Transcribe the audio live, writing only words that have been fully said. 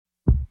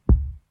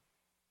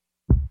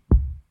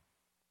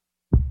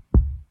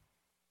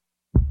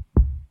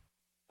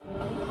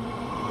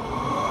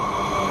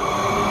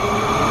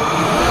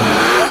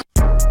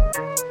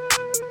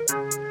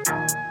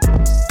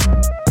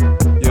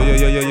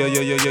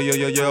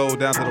Yo,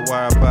 down to the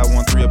wire,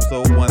 513,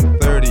 episode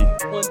 130.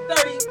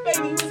 130,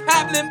 baby, what's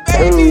happening,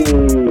 baby?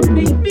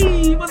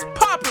 Baby, what's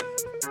poppin'?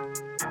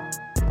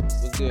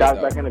 What's good, Doc's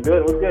back in the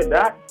good. What's good,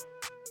 Doc?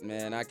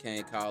 Man, I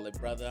can't call it,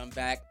 brother. I'm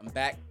back and I'm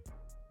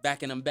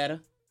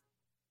better.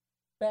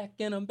 Back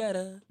and I'm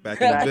better. Back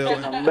in the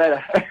building. I'm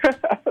better.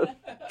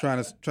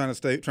 trying to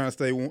stay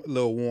a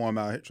little warm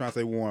out here. Trying to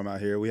stay warm out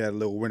here. We had a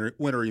little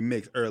wintry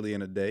mix early in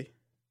the day.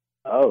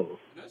 Oh,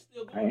 I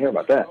didn't hear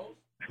about that.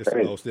 It's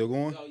still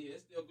going? Oh, yeah,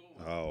 it's still going.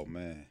 Oh,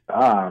 man.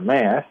 Oh,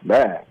 man, that's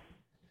bad.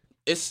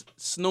 It's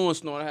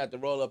snowing. I had to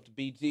roll up to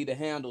BG to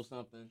handle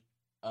something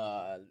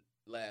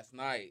last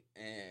night,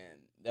 and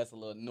that's a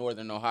little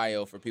northern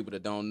Ohio for people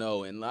that don't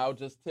know. And I'll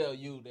just tell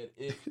you that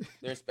if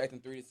they're expecting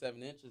 3 to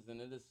 7 inches,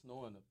 and it is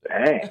snowing up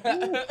there.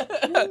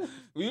 Dang.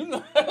 you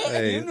know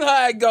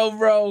how it go,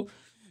 bro.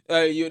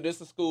 This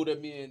is a school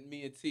that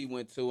me and T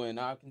went to, and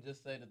I can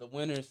just say that the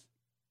winters.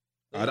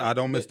 I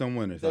don't miss them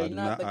winners. They're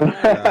not the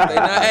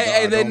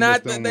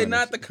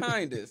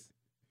kindest.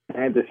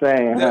 Ain't the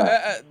same,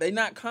 huh? They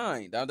not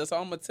kind. That's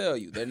all I'm gonna tell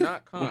you. They're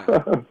not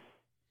kind.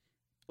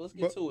 Let's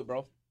get to it,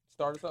 bro.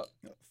 Start us up.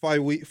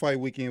 Fight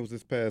weekend was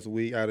this past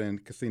week out in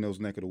Casino's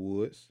neck of the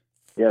woods.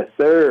 Yes,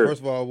 sir.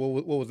 First of all,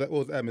 what was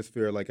the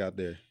atmosphere like out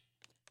there?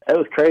 It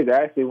was crazy.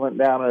 I actually went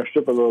down on a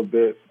strip a little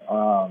bit,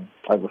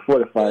 like before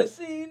the fight.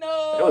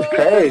 Casino. It was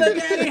crazy.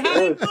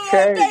 It was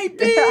crazy.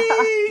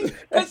 Baby.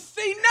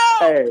 Casino.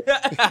 Hey,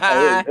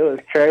 it was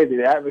crazy.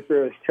 The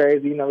atmosphere was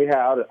crazy. You know, we had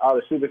all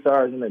the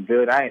superstars in the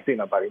building. I ain't seen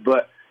nobody,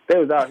 but they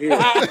was out here.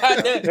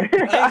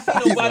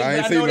 I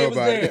ain't seen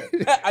nobody.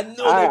 I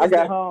know I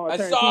got home. I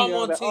saw him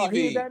on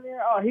TV.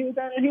 TV. He was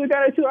down there. He was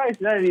down there too. I ain't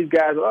seen none of these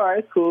guys. All right,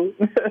 it's cool.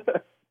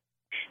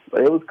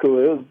 But it was cool.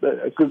 It was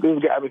a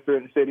good atmosphere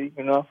in the city,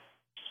 you know.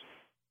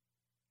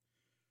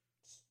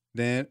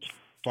 Then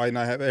fight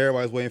night,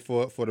 everybody's waiting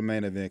for the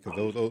main event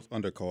because those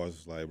undercards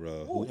was like,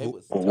 bro,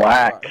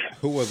 whack.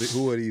 Who are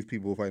these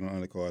people fighting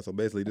on undercards? So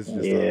basically, this is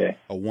just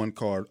a one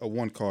card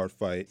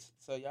fight.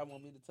 So y'all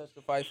want me to touch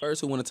the fight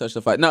first? Who want to touch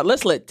the fight? Now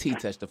let's let T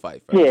touch the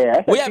fight first.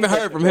 Yeah, we haven't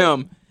heard from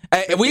him.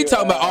 Hey, we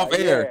talking about off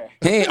air.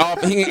 Yeah.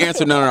 He ain't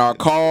answered none of our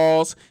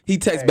calls. He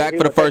texted back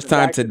for the first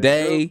time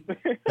today.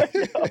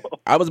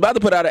 I was about to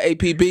put out an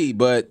APB,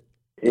 but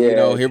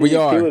here we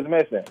are. He was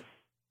missing.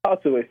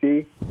 Talk to it,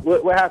 T.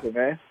 What happened,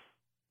 man?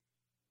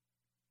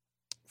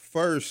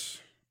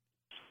 First,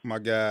 my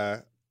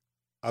guy,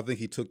 I think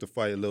he took the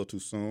fight a little too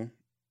soon.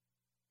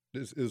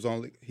 It was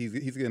only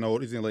he's getting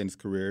old. He's getting late in his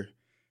career.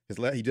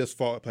 He just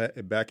fought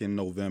back in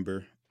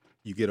November.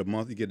 You get a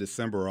month, you get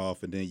December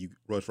off, and then you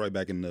rush right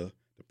back in the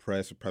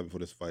press prepping for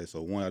this fight.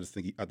 So one, I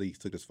think he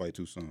took this fight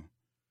too soon.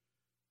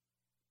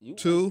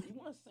 Two, you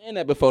weren't saying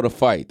that before the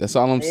fight. That's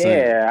all I'm saying.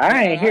 Yeah,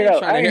 I ain't hear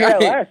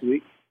that last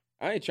week.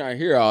 I ain't trying to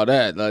hear all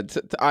that. All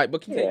right,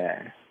 but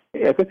continue.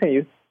 Yeah,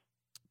 continue.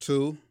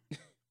 Two.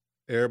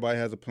 Everybody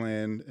has a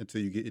plan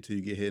until you get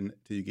hit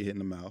in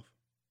the mouth.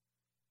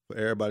 But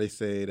everybody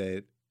say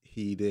that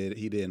he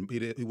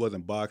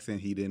wasn't boxing.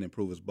 He didn't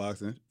improve his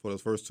boxing. For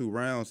those first 2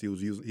 rounds, he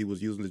was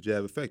using his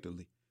jab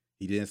effectively.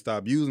 He didn't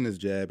stop using his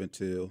jab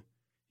until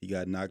he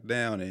got knocked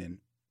down. And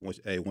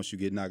once you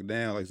get knocked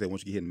down, like I said,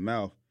 once you get hit in the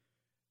mouth,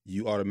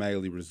 you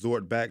automatically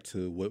resort back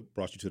to what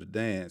brought you to the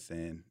dance,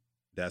 and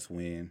that's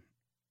when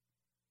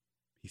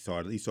he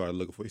started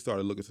looking for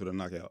the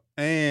knockout.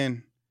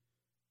 And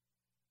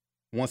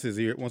once he got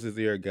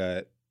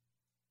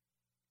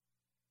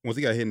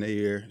hit in the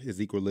ear,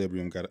 his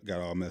equilibrium got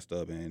all messed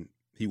up, and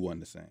he wasn't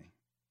the same.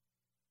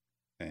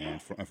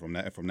 And from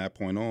that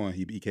point on,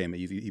 he became an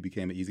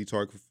easy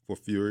target for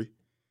Fury.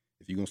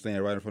 If you're gonna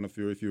stand right in front of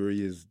Fury,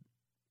 Fury is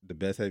the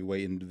best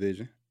heavyweight in the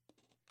division.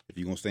 If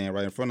you're gonna stand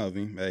right in front of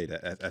him, hey,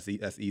 that's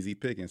easy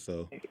picking.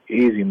 So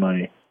easy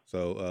money.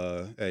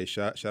 So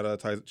shout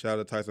out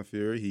to Tyson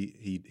Fury.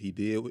 He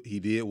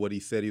did what he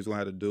said he was gonna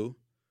have to do.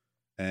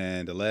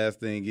 And the last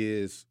thing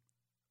is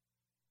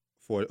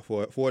for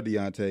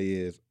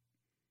Deontay is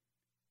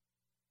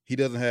he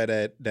doesn't have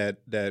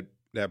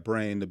that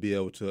brain to be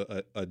able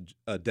to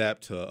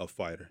adapt to a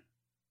fighter.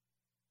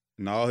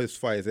 In all his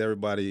fights,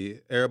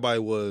 everybody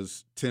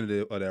was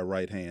tentative of that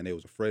right hand. They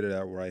was afraid of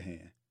that right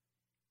hand.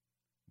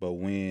 But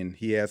when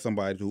he had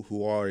somebody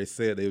who already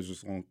said they was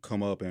just gonna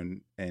come up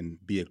and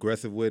be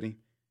aggressive with him,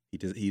 he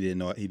didn't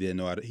know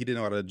how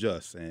to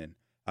adjust. And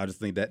I just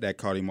think that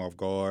caught him off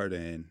guard,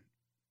 and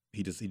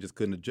he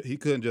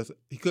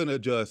couldn't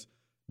adjust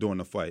during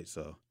the fight.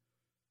 So,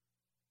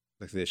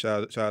 like I said,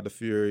 shout out to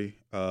Fury.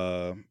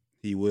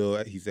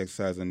 He's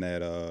exercising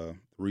that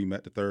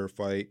rematch, the third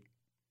fight.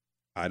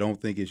 I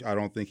don't think he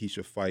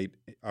should fight.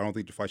 I don't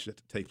think the fight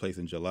should take place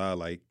in July,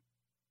 like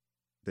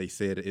they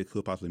said. It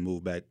could possibly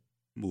move back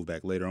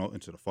later on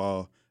into the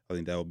fall. I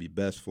think that would be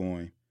best for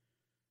him.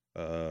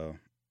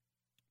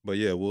 But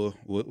yeah, we'll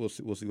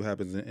see what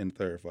happens in the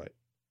third fight.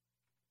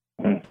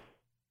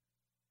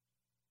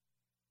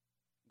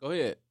 Go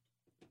ahead.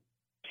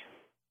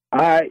 All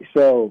right,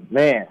 so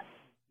man,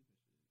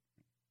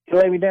 he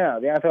let me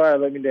down. Deontay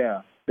let me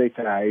down big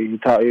time. He was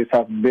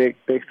talking big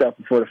stuff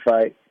before the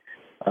fight.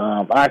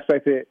 I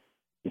expected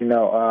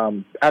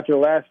After the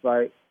last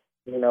fight,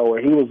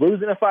 where he was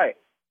losing a fight.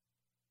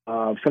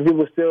 Some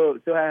people still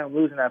had him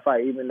losing that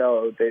fight, even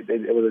though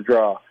it was a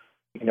draw.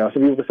 Some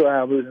people still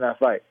had him losing that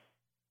fight,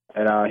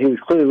 and he was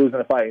clearly losing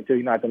the fight until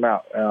he knocked him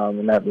out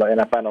in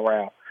that final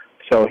round.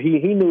 So he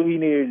knew he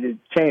needed to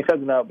change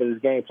something up with his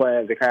game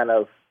plan to kind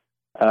of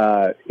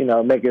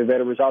make it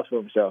better results for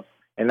himself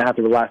and not have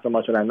to rely so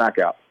much on that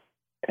knockout.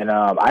 And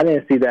I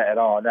didn't see that at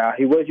all. Now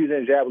he was using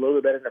his jab a little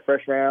bit better in the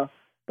first round,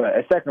 but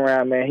the second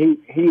round, man,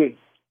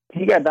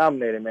 he got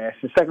dominated, man.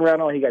 The second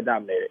round on, he got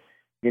dominated.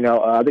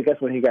 I think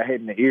that's when he got hit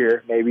in the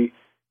ear, maybe.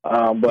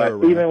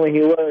 But even when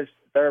he was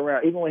third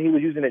round, even when he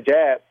was using the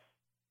jab,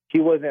 he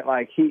wasn't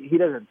like he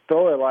doesn't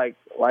throw it like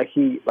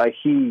he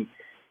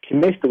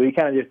missed it. He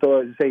kind of just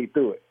throw it to say he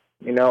threw it,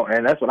 And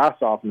that's what I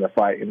saw from the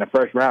fight in the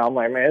first round. I'm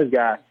like, man, this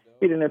guy,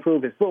 he didn't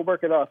improve his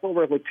footwork at all. His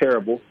footwork looked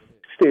terrible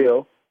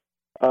still.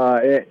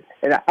 And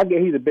I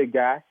get he's a big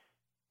guy,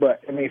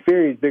 but I mean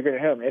Fury's bigger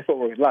than him. And his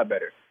footwork is a lot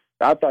better.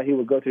 So I thought he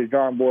would go to the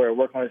drawing board and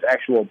work on his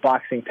actual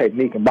boxing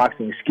technique and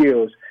boxing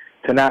skills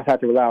to not have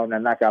to rely on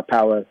that knockout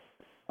power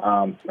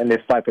in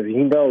this fight, because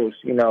he knows,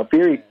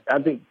 Fury. I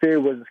think Fury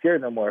wasn't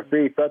scared no more.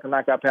 Fury felt the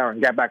knockout power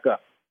and got back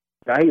up.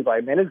 Now he's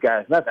like, man, this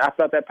guy's nothing. I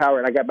felt that power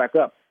and I got back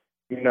up.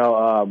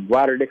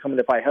 Wilder did come in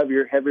to fight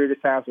heavier this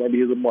time, so maybe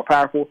he was a little more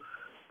powerful.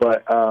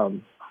 But I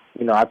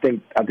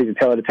think the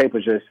tail of the tape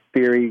was just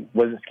Fury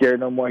wasn't scared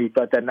no more. He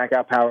felt that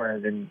knockout power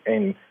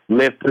and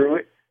lived through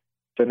it.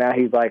 So now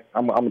he's like,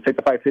 I'm gonna take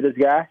the fight to this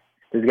guy.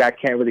 This guy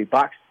can't really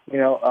box,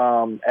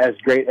 as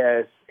great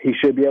as he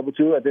should be able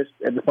to at this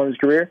point in his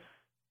career.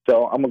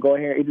 So I'm gonna go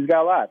in here and eat this guy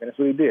alive, and that's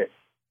what he did.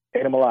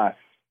 Ate him alive.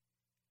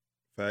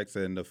 Facts,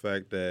 and the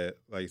fact that,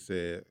 like you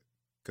said,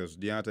 because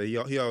Deontay,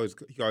 he always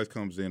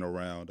comes in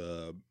around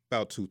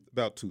about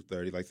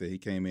 230. Like I said, he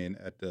came in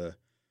at the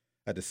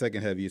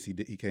second heaviest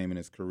he came in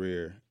his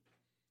career.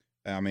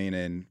 I mean,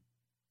 and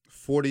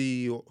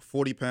 40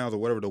 pounds or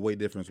whatever the weight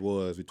difference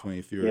was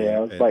between Fury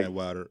and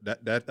Wilder.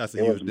 That's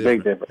a huge difference.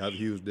 Big difference. That's a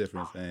huge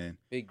difference, and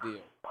big deal.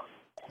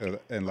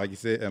 And like you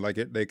said, and like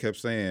they kept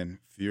saying,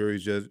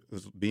 Fury's just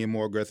was being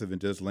more aggressive and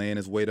just laying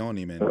his weight on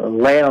him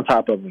and laying on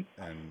top of him.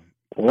 And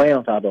laying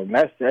on top of him.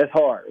 That's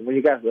hard. When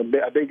you got a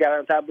big guy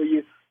on top of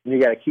you, and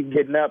you got to keep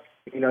getting up.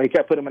 He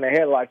kept putting him in a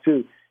headlock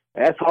too.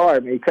 That's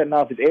hard, man. He cutting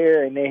off his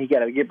air, and then he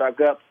got to get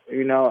back up.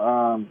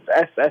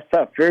 That's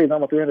tough. Fury's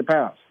almost 300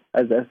 pounds.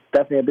 That's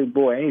definitely a big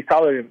boy, and he's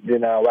taller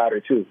than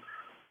Wilder too.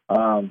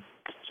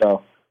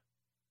 So,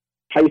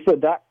 how you feel,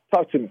 Doc?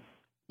 Talk to me.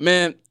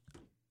 Man,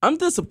 I'm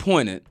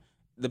disappointed.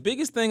 The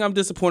biggest thing I'm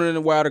disappointed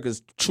in Wilder,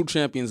 because true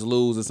champions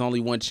lose. It's only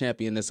one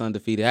champion that's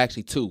undefeated.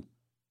 Actually, two.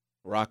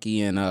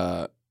 Rocky and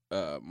Marky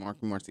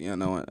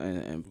Marciano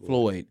and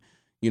Floyd.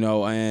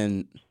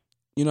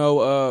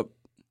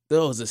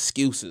 Those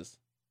excuses,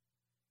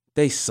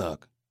 they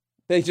suck.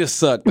 They just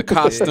suck. The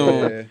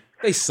costume,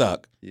 they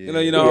suck. Yeah.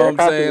 You know what I'm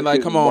saying?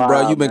 Like, come on,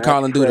 bro. You've been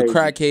calling dude a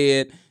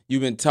crackhead.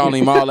 You've been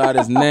telling him all out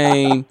his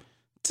name.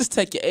 Just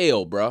take your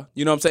L, bro.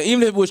 You know what I'm saying?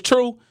 Even if it was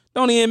true,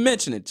 don't even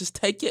mention it. Just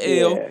take your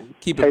L,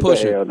 keep it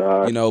pushing.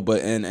 L,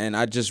 but and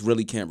I just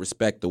really can't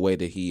respect the way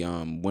that he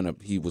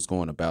he was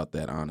going about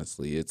that.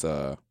 Honestly, it's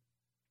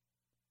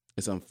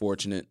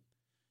unfortunate.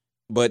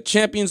 But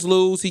champions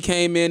lose. He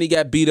came in, he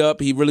got beat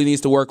up. He really needs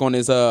to work on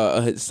his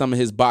some of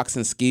his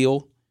boxing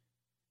skill.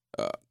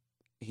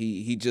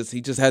 He just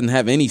hasn't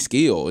have any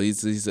skill.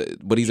 He's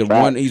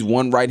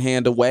one right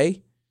hand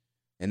away,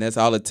 and that's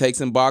all it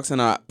takes in boxing.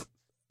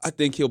 I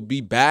think he'll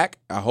be back.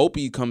 I hope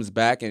he comes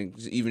back and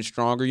even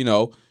stronger,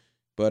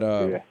 But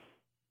I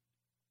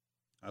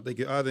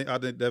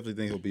definitely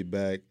think he'll be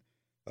back.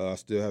 I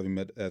still have him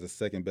as the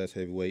second best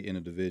heavyweight in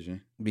the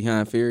division.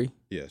 Behind Fury?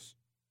 Yes.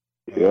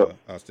 Yep.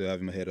 I still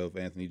have him ahead of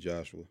Anthony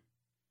Joshua.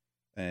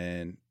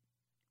 And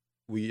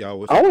I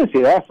want to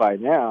see that fight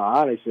now.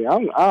 Honestly,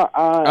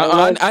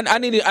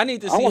 I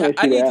need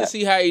to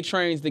see how he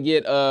trains to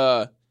get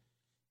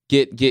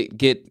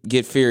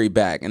Fury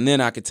back, and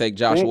then I could take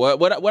Joshua.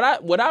 What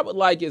I would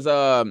like is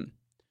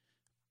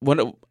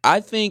what I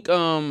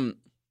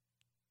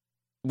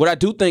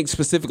do think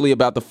specifically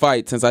about the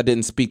fight, since I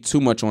didn't speak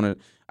too much on it,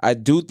 I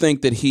do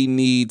think that he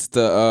needs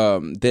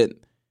to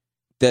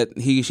that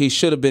he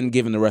should have been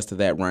given the rest of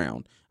that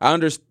round. I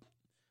understand,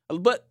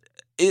 but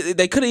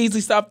they could have easily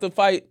stopped the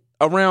fight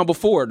a round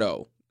before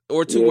though,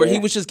 or two, where he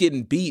was just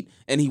getting beat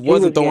and he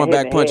wasn't throwing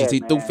back punches. He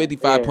threw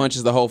 55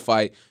 punches the whole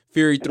fight.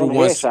 Fury threw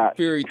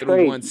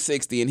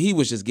 160, and he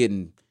was just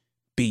getting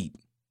beat.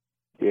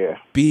 Yeah,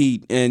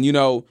 beat, and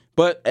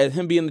but as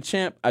him being the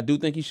champ, I do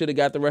think he should have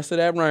got the rest of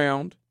that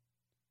round.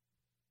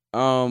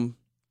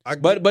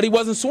 But he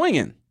wasn't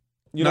swinging.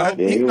 He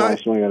wasn't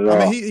swinging at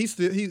all. I mean, he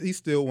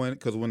still went,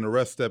 because when the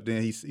ref stepped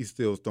in, he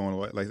still was throwing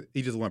away. Like,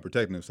 he just wasn't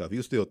protecting himself. He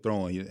was still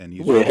throwing, and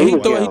he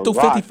threw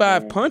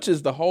 55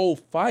 punches the whole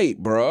fight,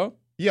 bro.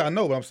 Yeah, I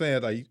know, but I'm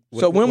saying, like,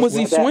 so when was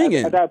he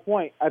swinging? At that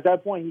point,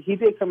 he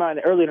did come out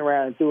early in the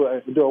round and do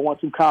a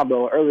 1-2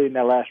 combo early in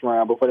that last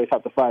round before they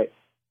stopped the fight.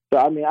 So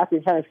I mean, I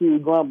can kind of see you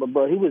going, but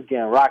bro, he was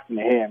getting rocked in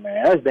the head,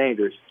 man. That's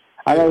dangerous.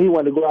 I know he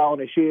wanted to go out on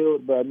the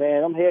shield, but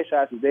man, them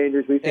headshots is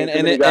dangerous. We've seen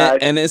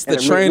and it's the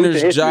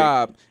trainer's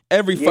job.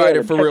 Every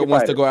fighter for real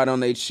wants to go out on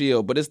their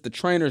shield, but it's the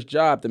trainer's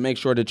job to make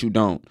sure that you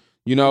don't.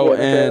 You know,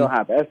 and that don't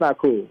happen. That's not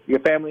cool. Your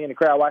family in the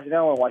crowd watching, they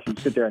don't want you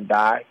to sit there and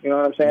die. You know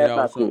what I'm saying? That's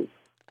not cool.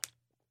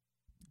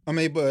 I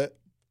mean, but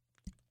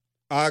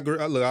I agree.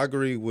 Look, I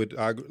agree with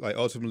like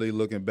ultimately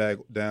looking back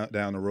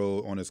down the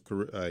road on his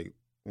career, like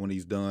when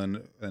he's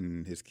done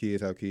and his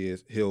kids have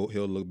kids, he'll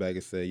look back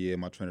and say, yeah,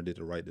 my trainer did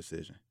the right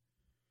decision.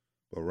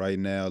 But right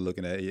now,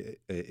 looking at it,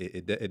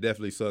 it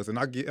definitely sucks, and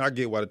I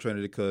get why the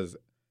trainer did, because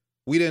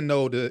we didn't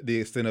know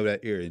the extent of that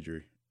ear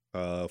injury.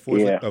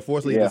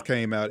 Fortunately, it just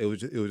came out. It was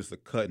just a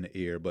cut in the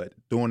ear, but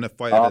during the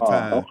fight at the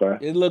time,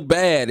 it looked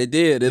bad. It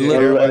did.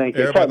 Everybody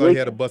thought he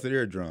had a busted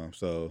eardrum,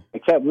 so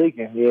it kept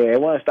leaking. Yeah, it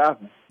wasn't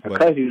stopping. The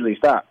cuts usually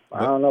stop.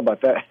 I don't know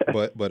about that.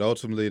 but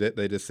ultimately,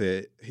 they just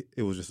said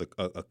it was just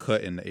a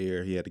cut in the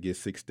ear. He had to get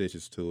 6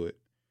 stitches to it.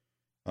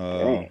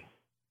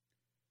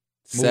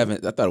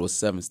 Seven. I thought it was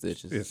 7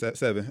 stitches. Yeah,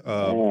 7.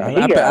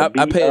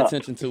 I pay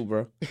attention too,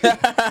 bro.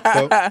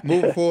 So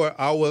moving forward,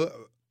 I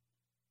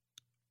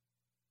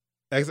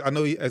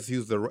know he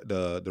used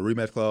the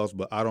rematch clause,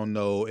 but I don't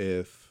know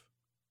if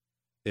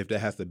that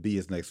has to be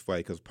his next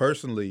fight. Because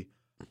personally,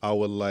 I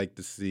would like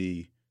to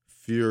see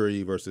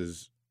Fury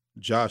versus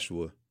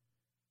Joshua.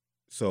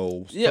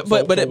 So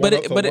but one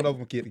of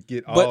them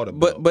get all the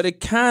belts. But it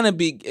kind of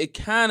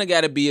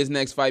got to be his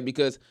next fight,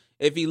 because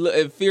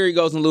if Fury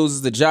goes and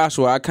loses to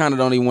Joshua, I kind of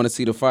don't even want to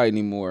see the fight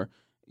anymore.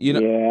 You know?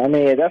 Yeah, I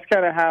mean that's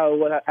kind of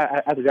how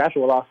after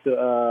Joshua lost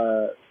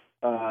to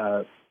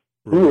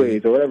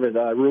Ruiz or whatever,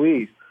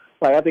 Ruiz.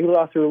 Like, I think he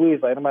lost to Ruiz.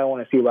 Like, nobody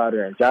want to see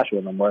Wilder and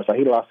Joshua no more. So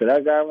he lost to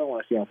that guy. I don't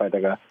want to see him fight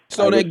that guy.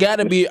 So there got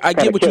to be. I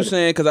get what you're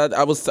saying, because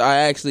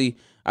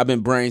I've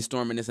been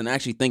brainstorming this and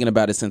actually thinking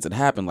about it since it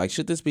happened. Like,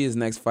 should this be his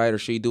next fight, or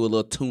should he do a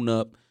little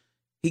tune-up?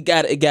 He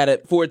got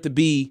it for it to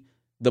be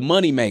the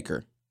money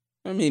maker.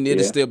 I mean,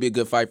 it'll still be a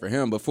good fight for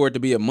him, but for it to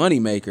be a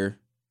money maker,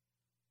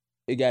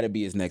 it got to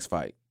be his next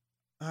fight.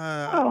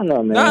 I don't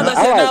know, man.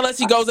 Unless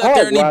he goes out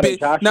there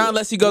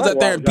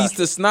and beats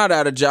the snot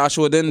out of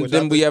Joshua,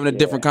 then we having a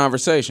different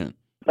conversation.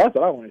 That's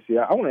what I want to see.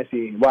 I want to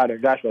see Wilder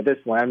and Joshua at this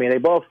point. I mean, they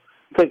both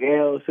took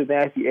L's, took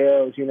nasty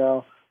L's, you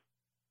know.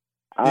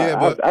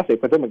 I say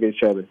put them against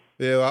each other.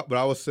 Yeah, but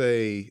I would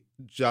say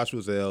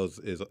Joshua's L's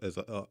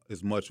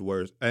is much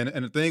worse. And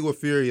the thing with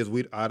Fury is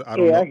I don't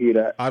know. I get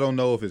that. I don't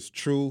know if it's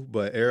true,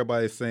 but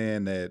everybody's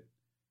saying that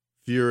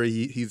Fury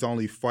he's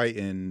only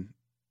fighting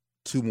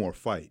 2 more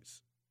fights.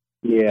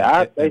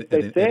 Yeah,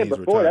 they said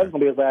before that was going to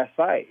be his last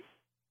fight.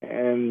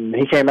 And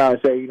he came out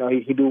and said, you know,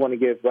 he do want to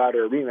give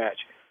Wilder a rematch.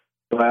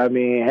 But, I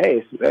mean,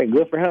 hey, it's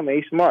good for him.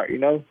 He's smart, you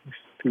know.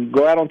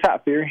 Go out on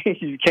top, Fury.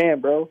 You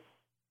can, bro.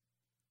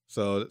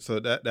 So that's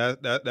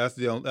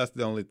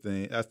the only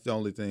thing. That's the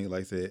only thing,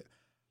 like I said,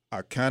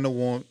 I kind of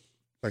want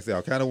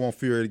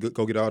Fury to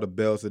go get all the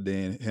belts, and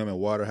then him and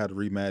Wilder have a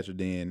rematch, and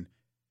then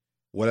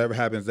whatever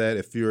happens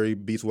if Fury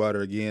beats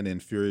Wilder again, then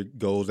Fury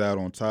goes out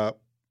on top.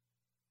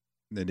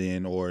 And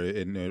then,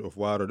 if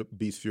Wilder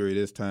beats Fury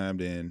this time,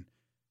 then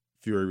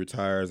Fury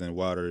retires and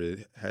Wilder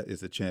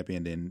is the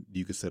champion. Then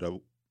you could set up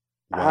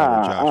Wilder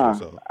and Joshua.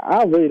 So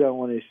I really don't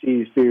want to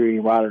see Fury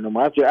and Wilder no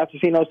more. After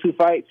seeing those 2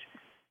 fights,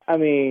 I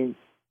mean,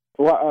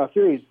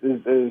 Fury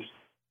is the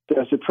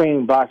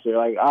supreme boxer.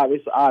 Like,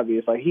 it's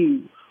obvious. Like,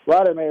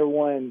 Wilder may have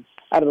won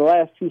out of the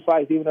last 2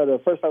 fights, even though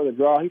the first fight was a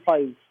draw. He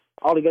probably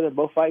altogether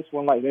both fights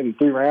won like maybe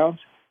 3 rounds.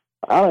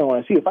 I don't even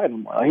want to see a fight no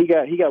more. Like, he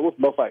got whooped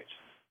both fights.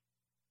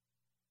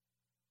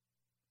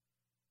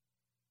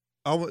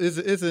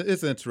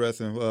 It's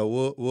interesting.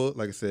 We'll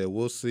like I said,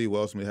 we'll see what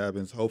ultimately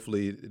happens.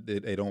 Hopefully,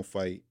 they don't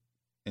fight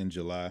in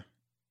July.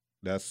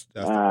 They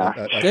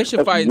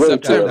should fight in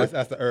September.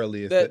 That's the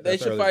earliest. They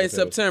should fight in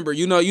September.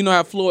 You know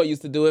how Floyd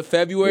used to do it: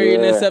 February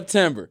and then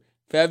September.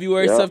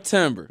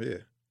 September. Yeah.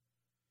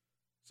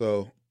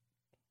 So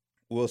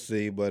we'll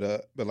see, but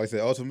like I said,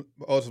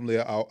 ultimately,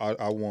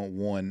 I want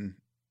one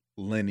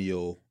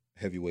lineal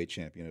heavyweight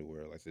champion of the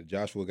world. Like I said,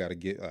 Joshua got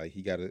to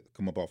he got to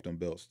come up off them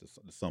belts to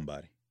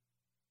somebody.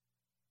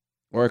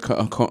 Or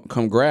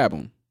come grab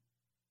him.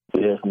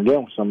 Yeah, come get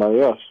him somebody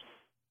else.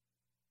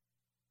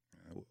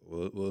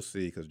 We'll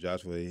see, because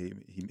Joshua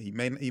he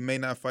may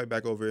not fight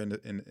back over in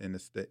the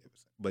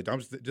States, but I'm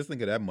just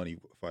think of that money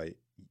fight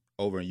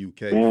over in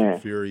UK. Man.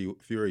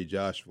 Fury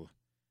Joshua,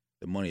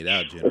 the money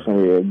that generates. That's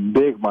gonna be a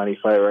big money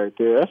fight right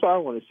there. That's what I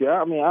want to see.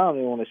 I mean, I don't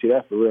even want to see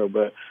that for real,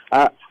 but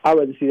I'd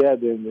rather see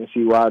that than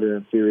see Wilder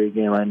and Fury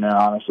again right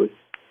now, honestly.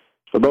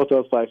 But both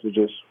those fights were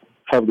just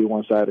heavily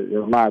one-sided,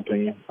 in my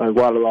opinion. Like,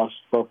 Wilder lost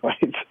both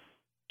fights.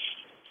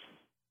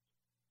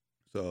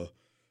 So,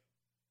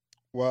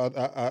 well,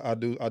 I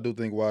do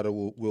think Wilder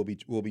will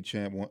be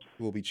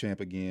champ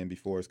again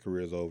before his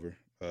career is over.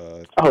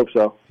 I hope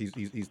so.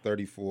 He's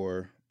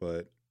 34,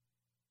 but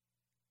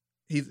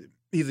he's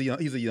a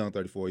young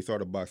 34. He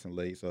started boxing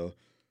late, so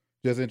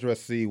just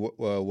interested to see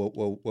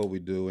what we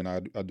do. And I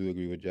do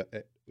agree with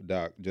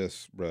Doc.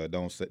 Just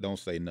don't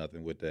say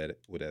nothing with that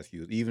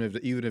excuse.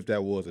 Even if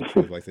that was a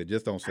truth, like I said,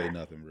 just don't say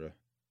nothing, bro.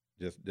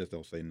 Just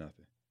don't say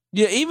nothing.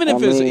 Yeah, even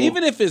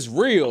if it's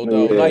real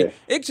though, like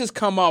it just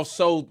come off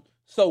so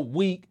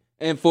weak,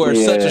 and for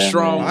such a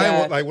strong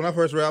guy. Like when I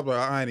first read,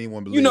 I ain't even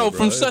want to believe.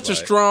 From such a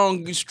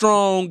strong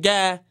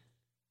guy,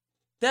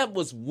 that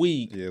was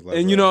weak. Yeah, like,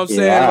 and bro. You know what I'm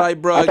saying,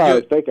 like, bro. I thought it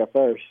was fake at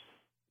first.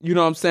 You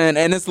know what I'm saying,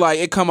 and it's like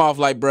it come off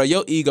like, bro,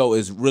 your ego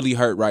is really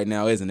hurt right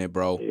now, isn't it,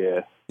 bro?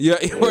 Yeah.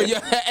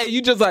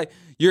 You just like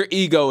your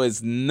ego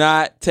is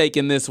not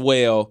taking this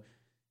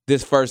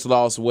first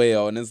loss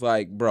well, and it's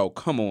like, bro,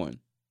 come on.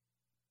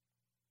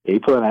 Yeah, you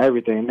putting on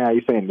everything now.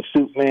 You saying the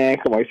suit, man?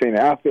 Come on, you saying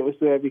the outfit was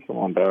heavy? Come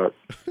on, dog.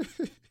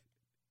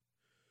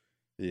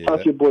 Yeah.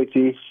 How's your boy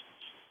T?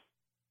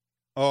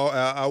 Oh,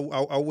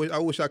 I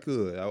wish I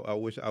could. I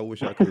wish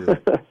I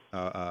could.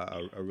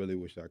 I really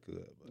wish I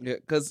could. But. Yeah,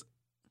 because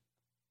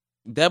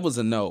that was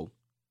a no.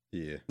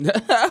 Yeah.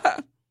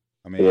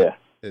 I mean, yeah.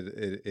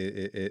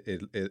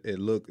 It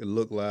looked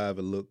live.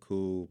 It looked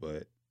cool,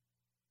 but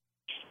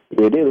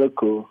yeah, it did look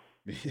cool.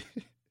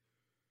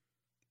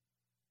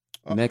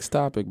 Next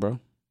topic, bro.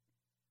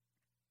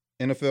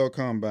 NFL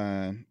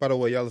Combine. By the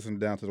way, y'all listen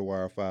Down to the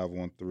Wire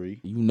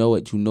 513. You know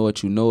it. Follow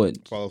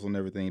us on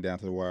everything Down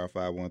to the Wire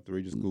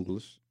 513. Just Google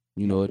us.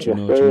 You know it.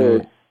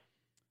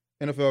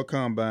 NFL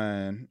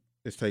Combine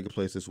is taking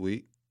place this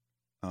week.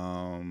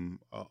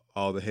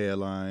 All the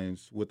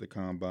headlines with the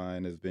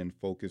Combine has been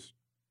focused,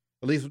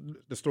 at least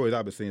the stories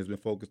I've been seeing has been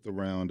focused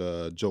around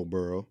Joe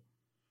Burrow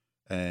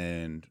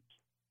and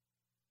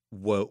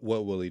what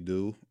will he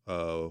do?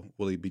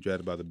 Will he be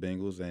drafted by the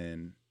Bengals?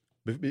 And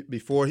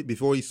before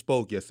he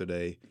spoke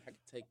yesterday, I can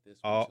take this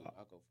one too.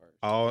 I'll go first.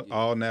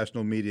 All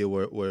national media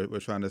were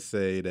trying to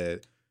say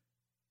that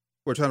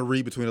we're trying to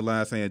read between the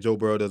lines, saying Joe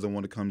Burrow doesn't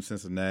want to come to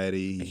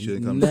Cincinnati. He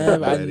shouldn't come to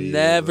Cincinnati. I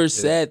never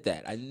said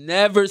that. I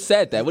never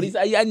said that. What he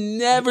say? I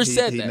never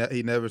said that.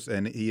 He never,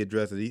 and he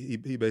addressed it.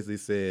 He basically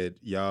said,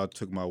 "Y'all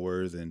took my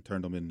words and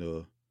turned them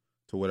into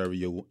whatever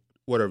you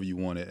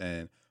wanted."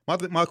 And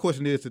my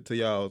question is to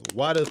y'all: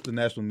 why does the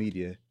national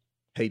media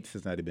hate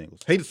Cincinnati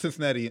Bengals? Hate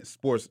Cincinnati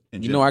sports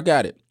in general? I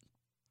got it.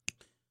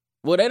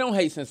 Well, they don't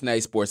hate Cincinnati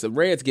sports. The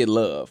Reds get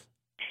love.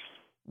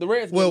 The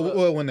Reds.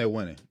 Well, when they're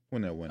winning.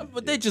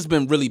 But they just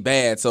been really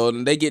bad, so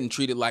they getting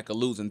treated like a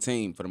losing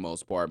team for the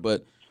most part.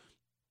 But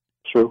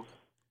true.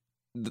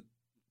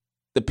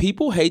 The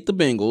people hate the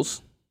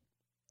Bengals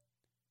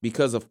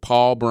because of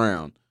Paul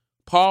Brown.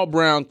 Paul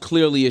Brown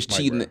clearly is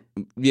cheating.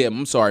 Yeah,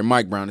 I'm sorry,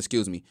 Mike Brown.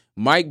 Excuse me.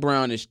 Mike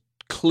Brown is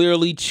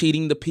clearly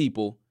cheating the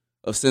people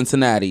of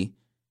Cincinnati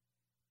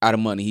out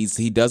of money.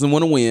 He doesn't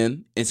want to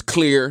win. It's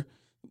clear.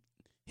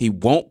 He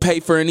won't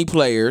pay for any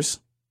players.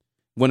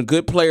 When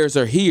good players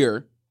are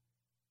here,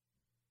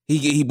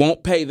 he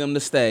won't pay them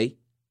to stay.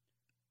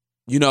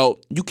 You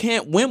know, you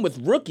can't win with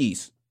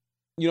rookies.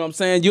 You know what I'm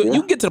saying?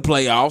 You get to the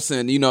playoffs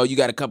and, you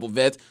got a couple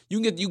vets.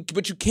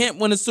 But you can't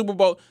win a Super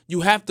Bowl.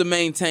 You have to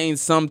maintain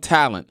some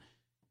talent.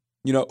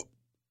 You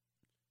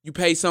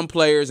pay some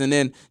players, and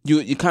then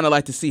you kind of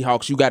like the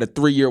Seahawks. You got a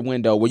 3-year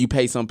window where you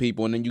pay some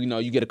people, and then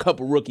you get a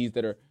couple rookies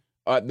that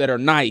are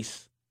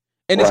nice.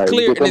 And it's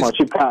clear. You get them on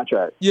cheap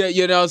contract. Yeah,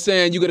 you know what I'm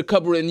saying? You get a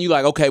couple, and you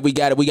like, okay, we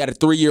got it. We got a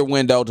 3-year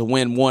window to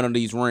win one of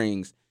these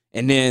rings.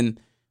 And then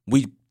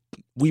we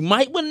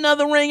might win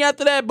another ring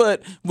after that,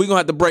 but we're going to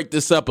have to break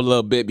this up a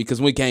little bit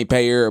because we can't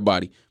pay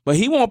everybody. But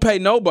he won't pay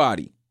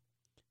nobody.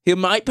 He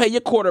might pay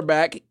your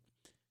quarterback,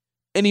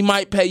 and he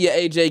might pay your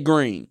A.J.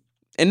 Green.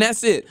 And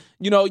that's it.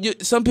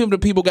 Some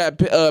people got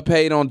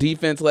paid on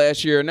defense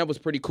last year, and that was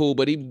pretty cool,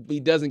 but he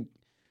doesn't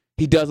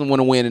want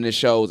to win, and it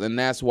shows, and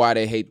that's why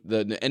they hate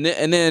and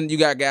then you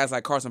got guys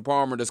like Carson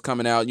Palmer that's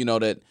coming out,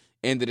 that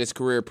ended his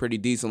career pretty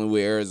decently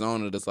with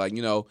Arizona. That's like,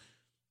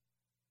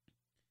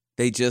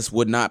 they just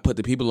would not put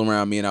the people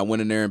around me, and I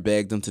went in there and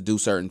begged him to do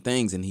certain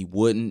things, and he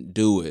wouldn't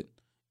do it.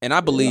 And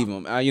I believe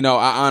him. I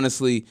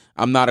honestly,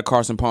 I'm not a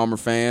Carson Palmer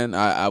fan.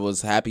 I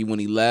was happy when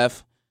he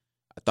left.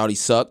 I thought he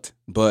sucked,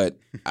 but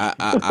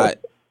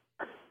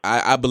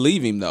I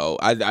believe him though.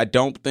 I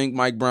don't think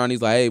Mike Brown.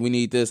 He's like, hey, we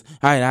need this.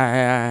 All right.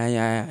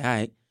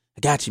 I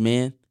got you,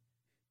 man.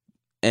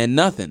 And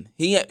nothing.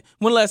 When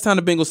the last time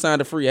the Bengals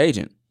signed a free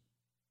agent?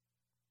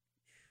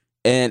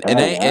 And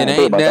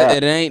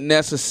it ain't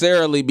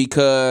necessarily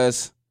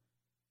because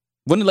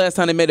when the last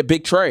time they made a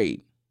big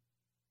trade?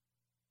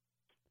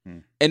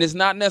 And it's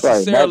not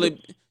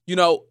necessarily,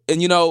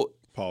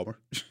 Palmer.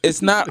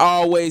 It's not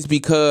always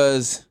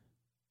because.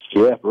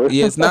 Yeah,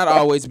 it's not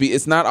always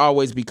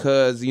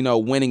because,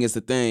 winning is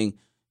the thing.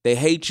 They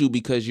hate you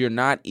because you're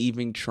not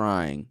even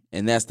trying,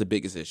 and that's the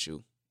biggest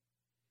issue.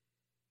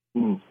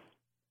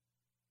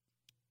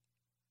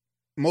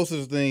 Most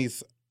of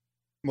the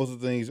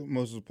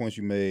points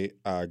you made,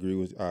 I agree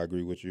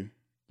with you.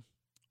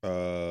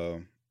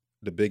 The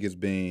biggest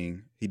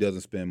being he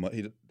doesn't spend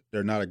money.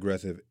 They're not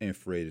aggressive in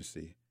free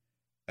agency,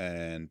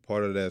 and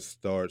part of that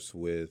starts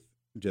with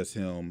just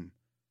him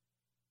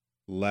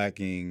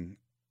lacking.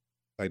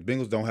 Like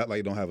Bengals don't have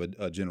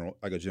a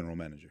general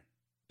manager.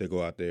 They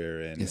go out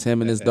there and it's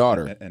him and his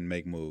daughter and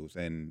make moves.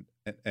 And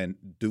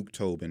Duke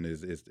Tobin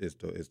is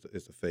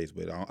the face,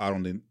 but I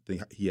don't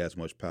think he has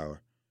much power.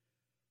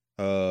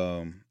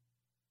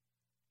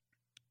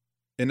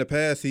 In the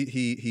past,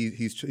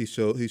 he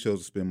shows to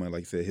spend money.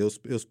 Like I said, he'll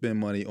spend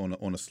money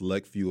on a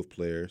select few of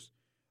players.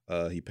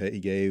 He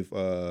gave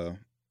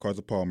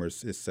Carson Palmer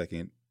his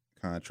second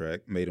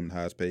contract, made him the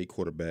highest paid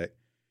quarterback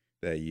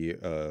that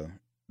year.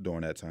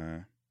 During that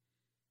time,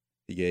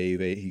 he gave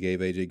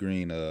AJ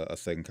Green a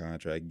second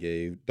contract.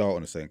 Gave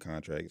Dalton a second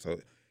contract. So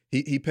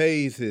he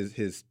pays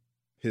his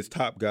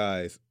top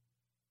guys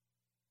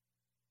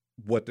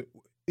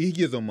he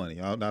gives them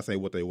money. I'm not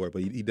saying what they worth,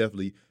 but he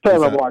definitely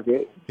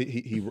market.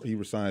 He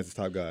resigns his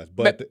top guys.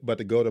 But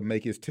to go to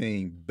make his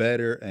team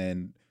better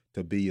and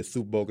to be a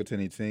Super Bowl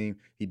contending team,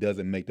 he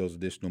doesn't make those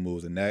additional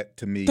moves. And that,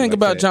 to me, think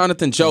about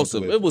Jonathan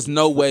Joseph. It was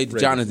no way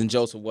Jonathan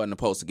Joseph wasn't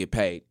supposed to get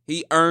paid.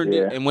 He earned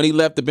it, and when he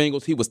left the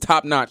Bengals, he was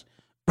top notch,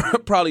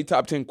 probably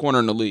top 10 corner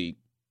in the league.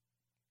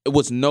 It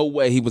was no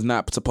way he was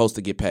not supposed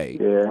to get paid.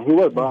 Yeah, he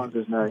was boss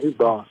just now. He's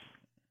boss.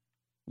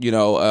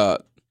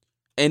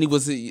 And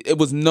it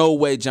was no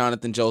way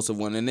Jonathan Joseph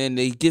won. And then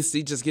he just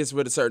gets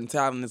rid of certain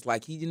talent. It's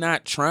like he's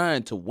not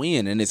trying to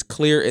win, and it's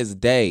clear as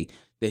day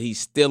that he's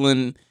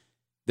stealing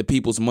the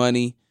people's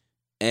money,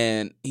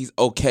 and he's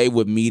okay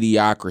with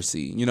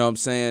mediocrity. You know what I'm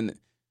saying?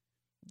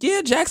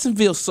 Yeah,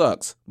 Jacksonville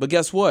sucks, but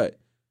guess what?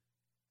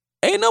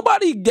 Ain't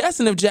nobody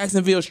guessing if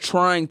Jacksonville's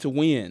trying to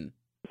win.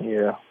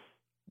 Yeah.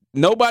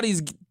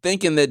 Nobody's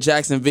thinking that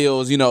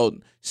Jacksonville's,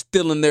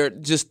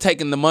 stealing just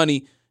taking the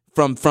money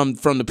from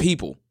the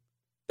people.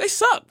 They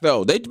suck,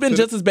 though. They've been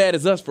just as bad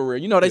as us, for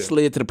real. They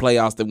slid to the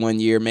playoffs that 1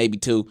 year, maybe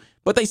two,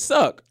 but they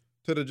suck.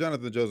 To the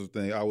Jonathan Joseph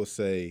thing, I would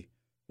say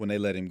when they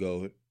let him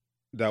go,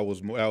 that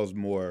was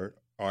more.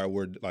 All right,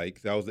 we're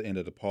like that was the end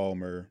of the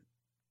Palmer,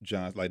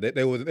 Johnson. Like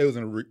they was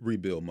in a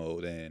rebuild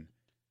mode, and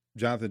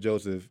Jonathan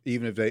Joseph,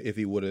 even if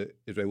they would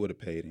have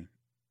paid him,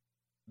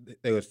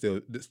 they would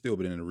still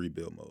been in a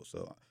rebuild mode.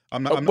 So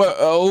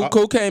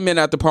who came in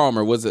after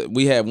Palmer? Was it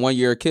we had 1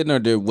 year kid,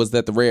 or was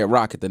that the Red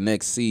Rocket the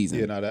next season?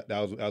 Yeah, no, that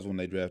was when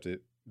they drafted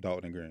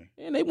Dalton and Green,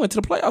 and they went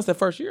to the playoffs that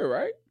first year,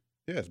 right?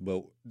 Yes,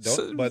 but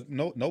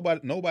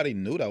nobody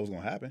knew that was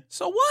gonna happen.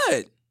 So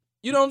what?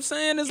 You know what I'm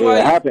saying? It's It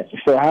happened. It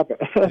still happened.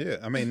 Yeah,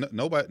 I mean,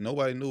 nobody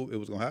knew it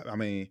was going to happen. I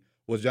mean,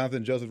 was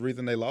Jonathan Joseph the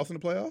reason they lost in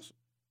the playoffs?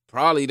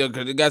 Probably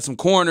because they got some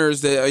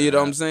corners that you know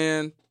what I'm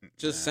saying.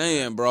 Just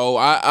saying, bro.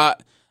 I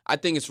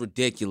think it's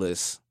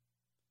ridiculous,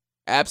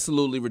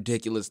 absolutely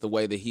ridiculous the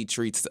way that he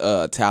treats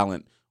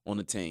talent on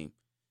the team.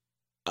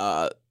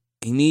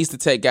 He needs to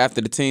take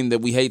after the team that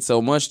we hate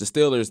so much, the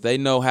Steelers. They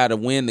know how to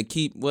win to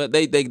keep. Well,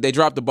 they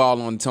dropped the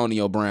ball on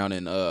Antonio Brown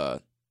and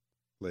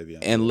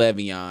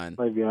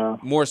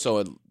Le'Veon. More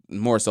so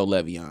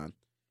Le'Veon.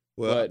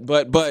 Well,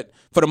 but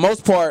for the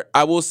most part,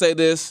 I will say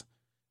this: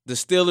 the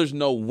Steelers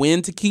know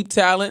when to keep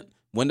talent,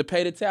 when to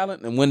pay the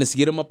talent, and when to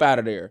get them up out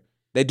of there.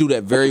 They do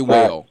that very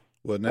well.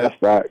 Well, now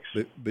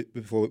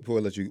before I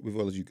let you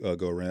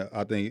go around,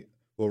 I think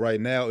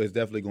right now it's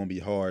definitely going to be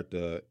hard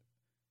to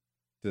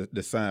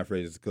sign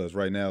free agents because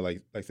right now,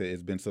 like I said,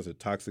 it's been such a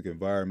toxic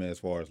environment as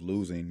far as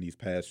losing these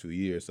past few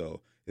years.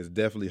 So it's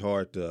definitely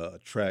hard to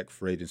attract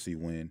free agency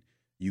when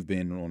you've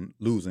been on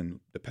losing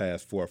the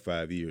past 4 or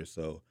 5 years.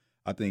 So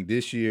I think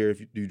this year,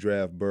 if you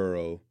draft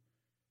Burrow,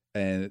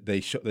 and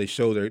they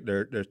show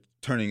they're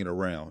turning it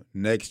around,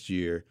 next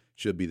year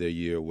should be their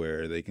year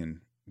where they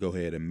can go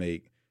ahead and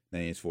make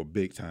names for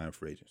big time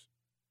free agents.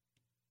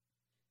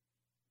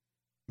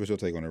 What's your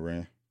take on it,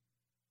 Rand?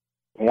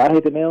 Yeah, I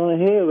hit the nail on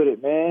the head with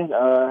it, man.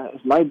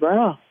 It's Mike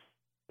Brown.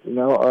 He's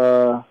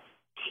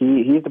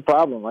the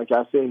problem. Like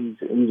I said,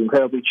 he's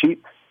incredibly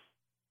cheap.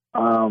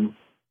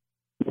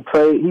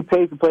 He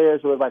pays the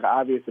players so it's like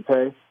obvious to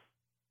pay.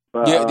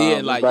 But,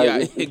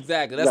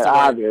 exactly. That's the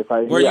obvious.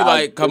 Where you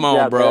like, come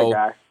on,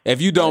 bro.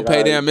 If you don't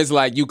pay them, it's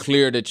like you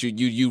clear that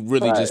you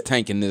really just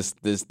tanking this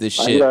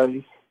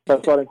shit.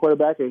 That's starting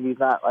quarterback, and he's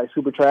not like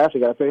super trash.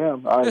 You gotta pay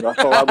him. Gotta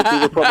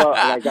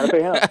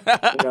pay him.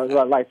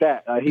 Like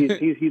that.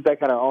 He's that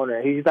kind of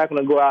owner. He's not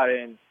gonna go out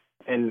and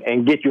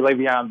get you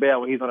Le'Veon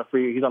Bell when he's on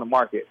the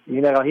market. He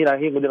ain't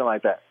gonna do it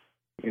like that.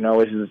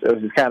 Which is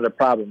kind of the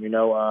problem.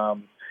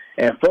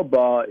 And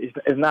football,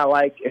 it's not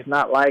like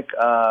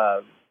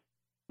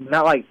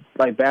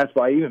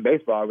basketball, even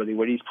baseball, really,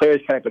 where these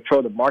players kind of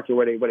control the market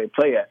where they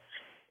play at.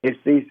 It's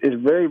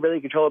very,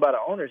 really controlled by the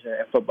owners in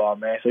football,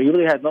 man. So he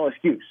really has no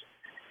excuse.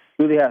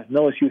 He really has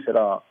no excuse at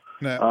all.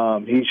 Now,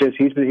 he's just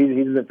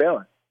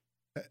failing.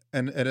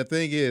 And the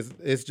thing is,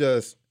 it's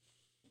just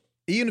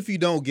even if you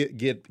don't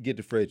get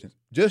the free agents,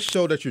 just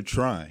show that you're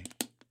trying.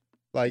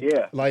 Let's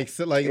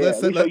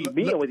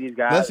meeting with these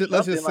guys.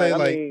 Let's just say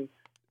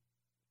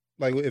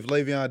like if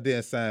Le'Veon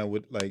didn't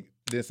sign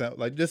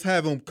just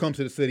have him come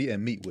to the city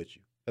and meet with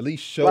you. At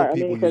least show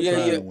people you're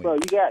trying to win. Bro,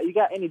 you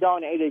got Andy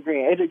Dalton and AJ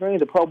Green. AJ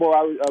Green's a Pro Bowl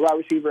wide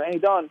receiver. Andy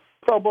Dalton,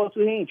 Pro Bowl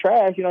too. He ain't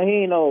trash. He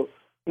ain't no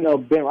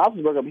Ben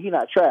Roethlisberger, but he's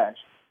not trash.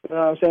 You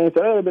know what I'm saying?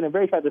 So it would have been a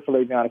very factor for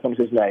Le'Veon to come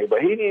to Cincinnati, but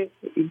I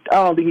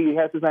don't think he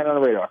has Cincinnati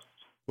on the radar.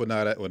 We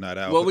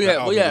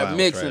had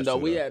Mixon though.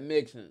 We had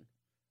Mixon.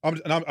 I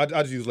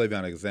just use Le'Veon as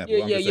an example.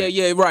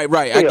 Yeah.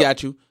 Right. I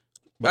got you.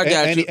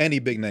 Any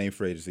big name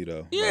free agency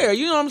though. Yeah,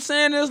 you know what I'm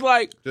saying? It's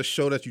like just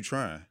show that you're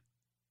trying.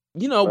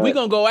 we're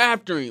gonna go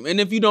after him. And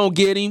if you don't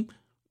get him,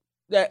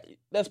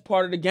 that's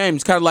part of the game.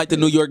 It's kind of like the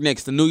New York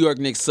Knicks. The New York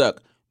Knicks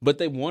suck, but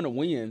they want to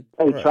win.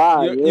 They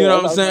tried. You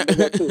know what I'm saying?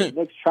 The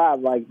Knicks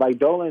tried. Like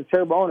Dolan's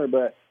terrible owner,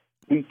 but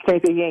you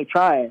can't say he ain't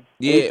trying.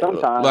 Yeah,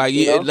 sometimes.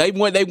 They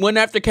went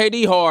after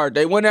KD hard.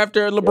 They went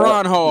after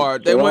LeBron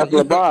hard. They went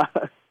after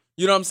LeBron.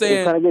 You know what I'm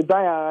saying? Trying to get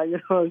Zion. You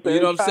know what I'm saying?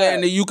 You know what I'm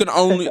saying? That you can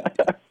only.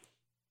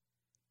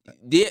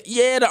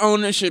 The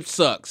ownership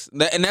sucks,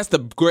 and that's the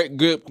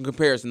good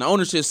comparison. The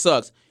ownership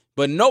sucks,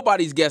 but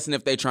nobody's guessing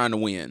if they're trying to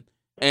win.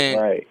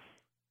 And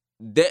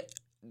the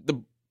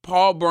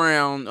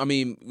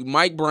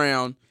Mike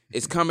Brown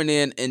is coming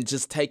in and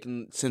just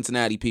taking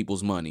Cincinnati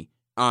people's money.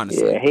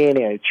 Honestly, yeah, he ain't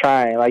even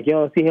trying. Like, you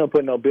don't see him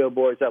putting no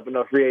billboards up with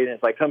no free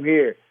agents. Like, come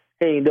here.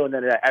 He ain't doing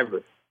none of that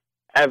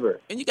ever.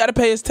 And you got to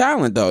pay his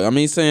talent, though. I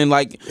mean, saying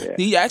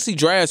he actually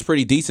drafts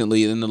pretty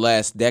decently in the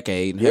last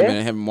decade. Him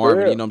and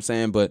Marvin, you know what I'm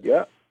saying? But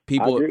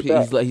people,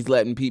 he's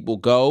letting people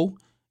go,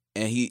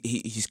 and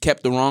he's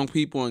kept the wrong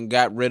people and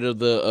got rid of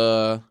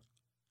the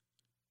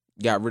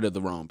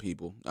wrong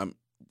people.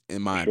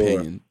 In my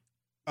opinion,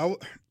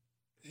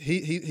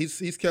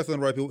 he's kept on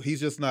the right people. He's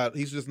just not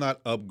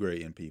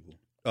upgrading people.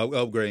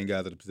 Upgrading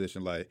guys at the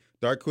position like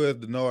Darqueze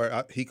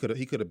Dennard, he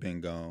could have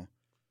been gone.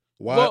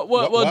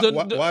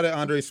 Why did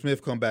Andre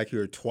Smith come back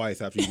here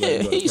twice after you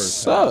let him go the first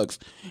sucks.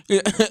 time?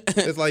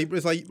 It's like,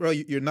 bro,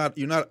 you're not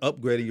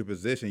upgrading your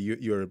position.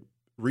 You're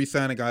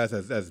re-signing guys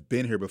that's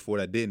been here before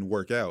that didn't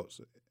work out.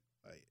 So,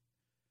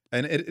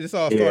 and it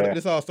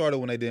all started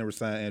when they didn't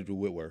resign Andrew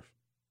Whitworth.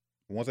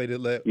 Once they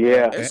did let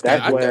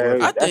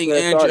I think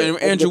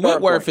Andrew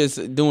Whitworth is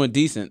doing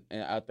decent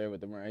out there with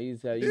the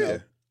Rams.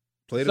 He's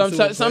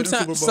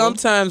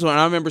Sometimes when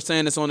I remember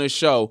saying this on this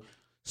show,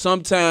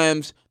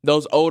 sometimes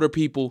those older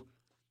people,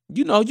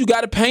 you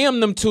got to pay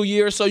them 2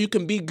 years so you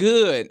can be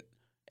good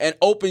and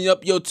open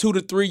up your 2 to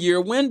 3 year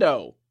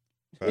window.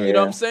 Yeah. You know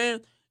what I'm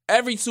saying?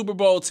 Every Super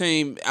Bowl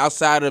team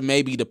outside of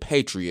maybe the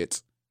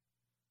Patriots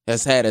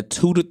has had a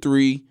 2 to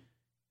 3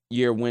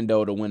 year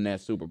window to win that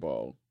Super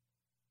Bowl.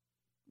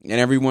 And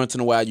every once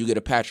in a while you get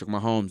a Patrick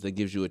Mahomes that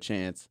gives you a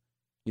chance,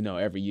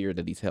 every year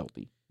that he's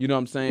healthy. You know what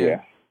I'm saying?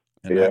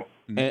 Yeah.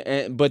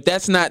 But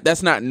that's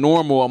not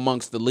normal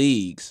amongst the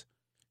leagues.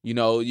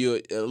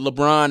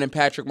 LeBron and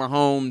Patrick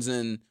Mahomes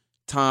and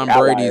Tom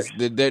Brady's,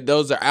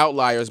 those are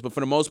outliers. But for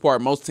the most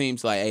part, most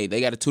teams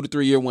they got a 2 to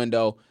 3 year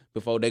window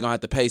before they're gonna have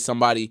to pay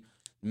somebody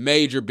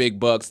major big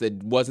bucks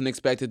that wasn't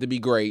expected to be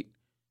great.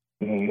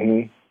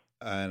 Mm-hmm.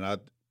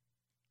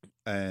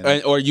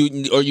 Or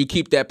you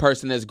keep that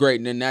person that's great,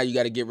 and then now you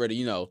got to get rid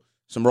of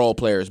some role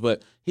players.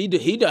 But he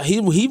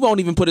won't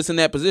even put us in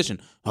that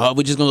position. Oh,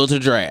 we're just gonna go to the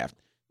draft.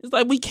 It's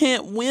like we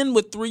can't win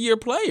with 3 year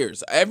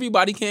players.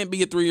 Everybody can't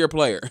be a 3 year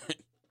player.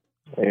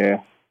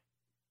 Yeah.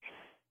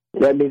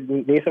 That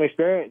needs some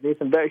experience. Needs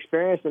some better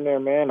experience in there,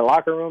 man. The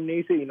locker room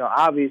needs it.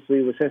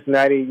 Obviously with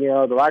Cincinnati,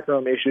 the locker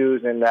room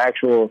issues and the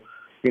actual,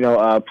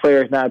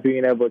 players not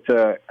being able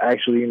to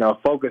actually,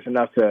 focus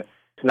enough to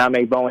not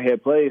make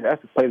bonehead plays.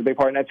 That plays a big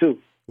part in that too.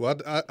 Well,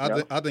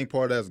 I think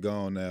part of that's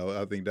gone now.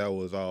 I think that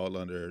was all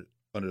under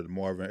the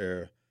Marvin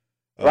era.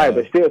 Right,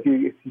 but still, if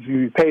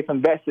you pay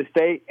some vets to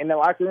stay in the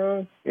locker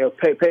room,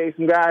 pay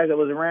some guys that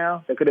was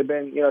around that could have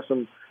been,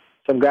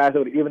 some guys that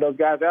would even those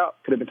guys out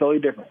could have been totally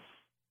different.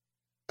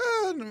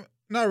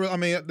 Not really. I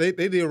mean, they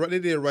did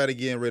right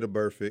again. Rid of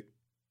Burfict.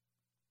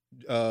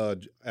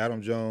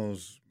 Adam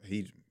Jones,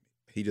 he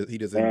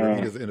just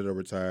ended up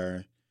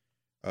retiring.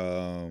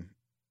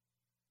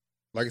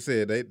 Like I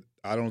said,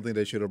 I don't think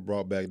they should have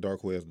brought back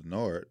Darqueze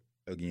Dennard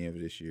again for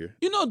this year.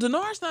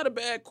 Dennard's not a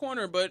bad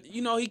corner, but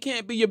he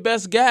can't be your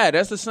best guy.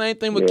 That's the same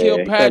thing with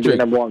Kilpatrick. Can't be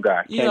number one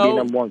guy.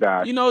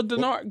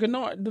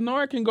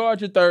 Dennard can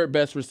guard your third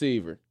best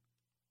receiver,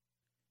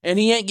 and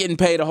he ain't getting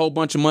paid a whole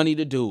bunch of money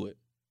to do it.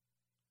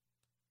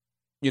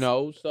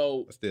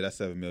 So still that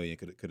 $7 million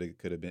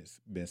could have been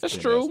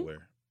spent true.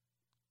 Elsewhere.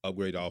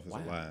 Upgrade the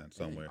offensive line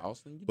somewhere.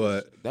 Austin,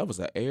 but that was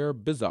an air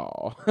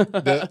bizarre.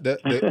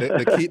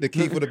 the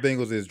key for the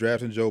Bengals is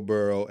drafting Joe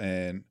Burrow,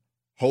 and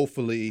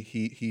hopefully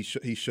he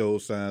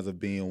shows signs of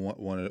being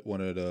one of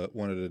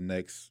the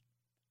next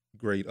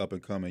great up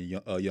and coming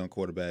young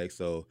quarterbacks.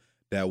 So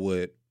that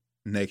would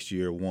next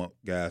year want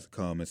guys to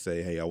come and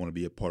say, "Hey, I want to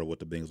be a part of what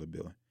the Bengals are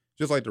building."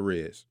 Just like the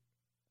Reds.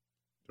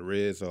 The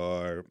Reds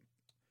are.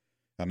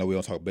 I know we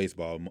don't talk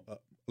baseball a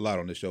lot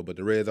on this show, but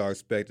the Reds are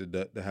expected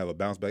to have a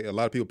bounce back. A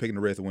lot of people picking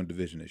the Reds to win the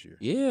division this year.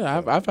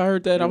 Yeah, I've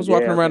heard that. I was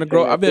walking around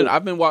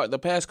the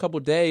past couple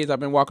of days. I've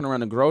been walking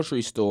around the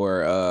grocery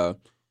store.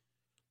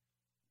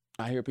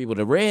 I hear people,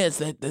 the Reds,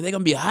 they're gonna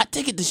be a hot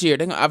ticket this year.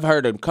 I've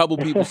heard a couple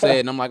people say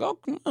it, and I'm like, oh,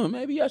 come on,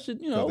 maybe I should,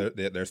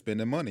 They're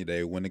spending money.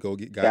 They want to go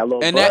get guys.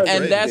 And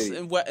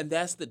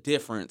that's the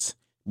difference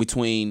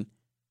between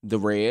the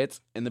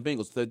Reds and the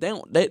Bengals. So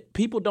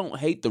people don't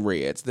hate the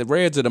Reds. The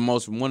Reds are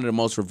one of the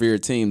most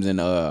revered teams in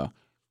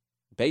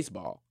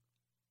baseball.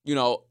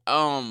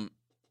 And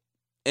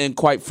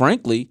quite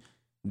frankly,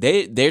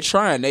 they're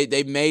trying.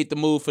 They made the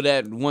move for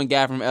that one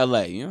guy from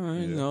LA.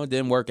 It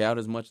didn't work out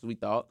as much as we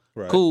thought.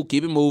 Right. Cool,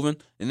 keep it moving.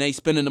 And they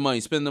spending the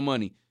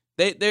money.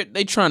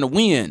 They trying to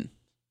win.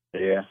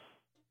 Yeah.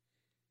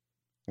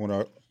 One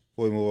of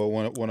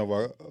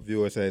our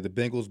viewers said the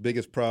Bengals'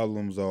 biggest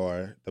problems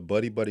are the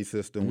buddy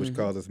system, which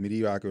causes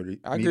mediocrity.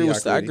 I agree with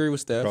Steph.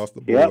 Across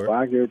the board. Yep,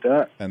 I agree with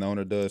that. And the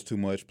owner does too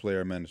much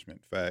player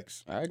management.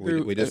 Facts. I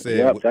agree. We just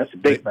said that's a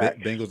big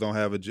fact. Bengals don't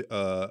have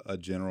a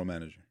general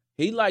manager.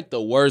 He like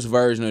the worst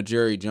version of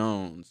Jerry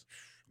Jones.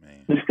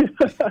 Man.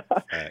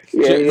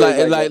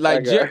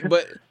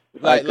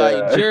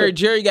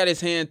 Jerry got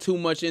his hand too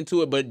much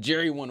into it, but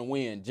Jerry want to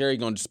win. Jerry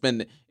gonna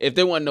spend it. If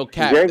there wasn't no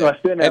cap, Jerry gonna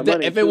spend that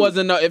money if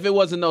it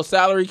wasn't no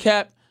salary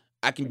cap,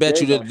 I can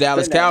bet you the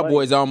Dallas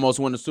Cowboys almost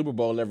win the Super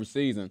Bowl every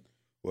season.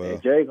 Well,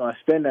 Jerry gonna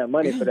spend that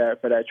money for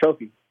that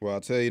trophy. Well,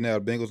 I'll tell you now,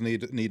 the Bengals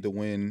need to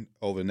win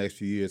over the next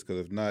few years, because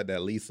if not,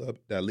 that lease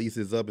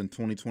is up in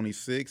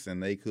 2026,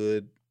 and they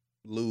could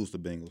lose the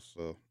Bengals.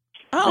 So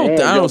I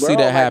don't see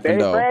that happen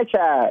though.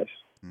 Franchise.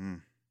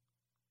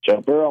 Joe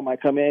Burrow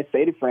might come in and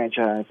stay the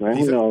franchise, man.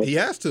 Who knows? He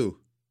has to.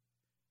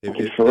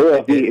 For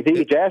real, if he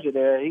get drafted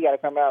there, he got to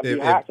come out and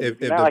be hot. If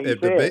the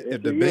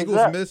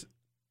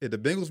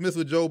Bengals miss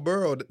with Joe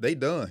Burrow, they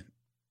done.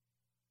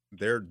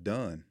 They're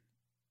done.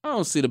 I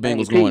don't see the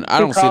Bengals going. I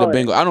don't see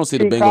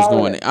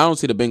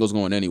the Bengals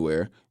going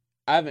anywhere.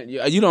 I haven't.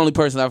 You're the only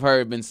person I've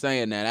heard been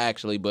saying that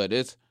actually, but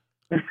it's.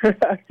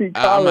 I'm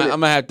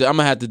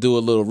gonna have to do a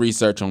little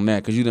research on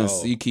that,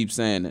 because you keep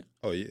saying it.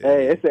 Oh yeah.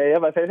 Hey, it's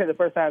the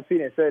first time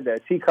Pete said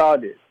that. He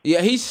called it.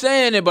 Yeah, he's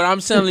saying it, but I'm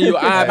telling you,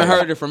 I haven't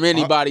heard it from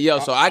anybody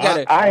else. So I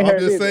gotta. I'm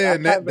just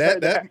saying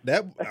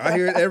that I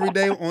hear it every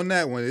day on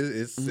that one.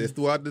 It's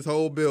throughout this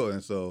whole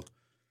building. So,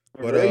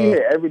 but you hear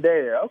it every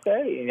day there.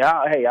 Okay,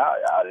 y'all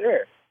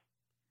there.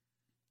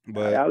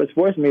 But y'all the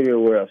sports media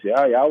world. So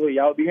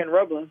y'all be hearing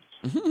rumblings.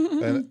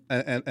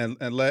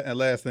 and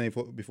last thing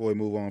before we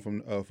move on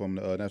from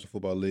the National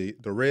Football League,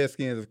 the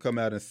Redskins have come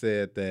out and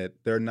said that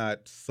they're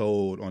not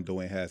sold on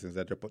Dwayne Haskins,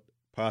 that they're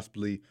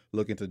possibly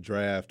looking to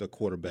draft a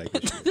quarterback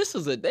this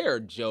year. They're a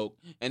joke,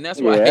 and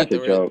that's why I hate the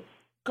Redskins.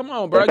 Come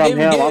on, bro.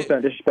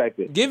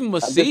 Give him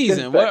a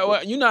season.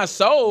 What, you're not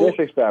sold.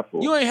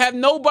 Disrespectful. You ain't have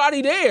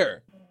nobody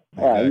there.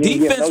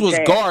 Defense was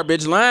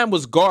garbage. Line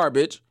was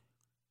garbage,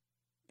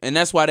 and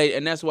that's why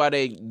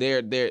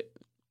they're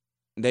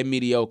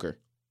mediocre.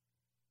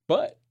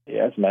 But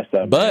that's messed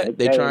up. But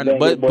they're trying to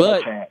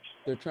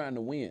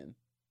win.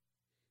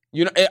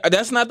 You know,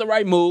 that's not the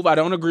right move. I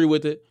don't agree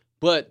with it.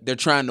 But they're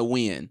trying to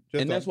win,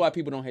 that's why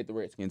people don't hate the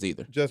Redskins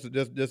either.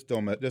 Just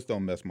don't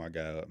mess my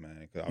guy up,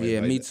 man.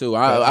 Me too.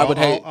 I would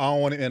hate. I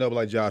don't want to end up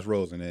like Josh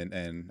Rosen,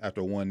 and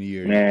after 1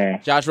 year, man.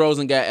 Josh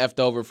Rosen got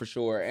effed over for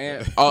sure.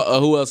 And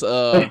who else?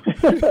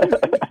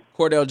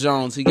 Cordell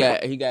Jones. He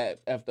got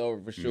effed over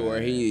for sure.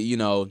 Man. He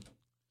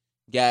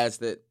guys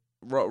that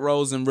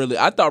Rosen really.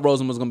 I thought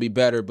Rosen was gonna be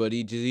better, but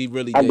he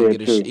really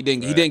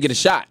didn't get a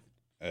shot.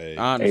 Hey.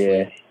 Honestly.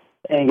 Yeah.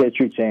 They ain't get a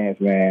true chance,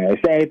 man.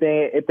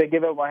 If they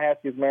give up on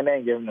Haskins, man, they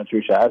ain't giving no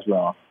true shot. That's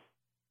wrong.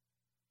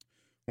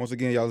 Once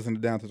again, y'all listen to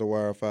Down to the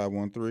Wire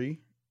 513.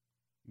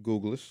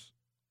 Google us.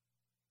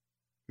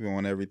 We're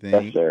on everything.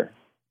 Yes, sir.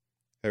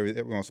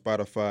 We're on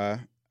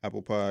Spotify,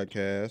 Apple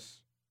Podcasts,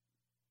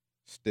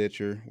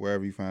 Stitcher,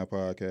 wherever you find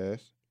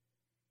podcasts.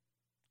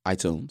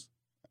 iTunes.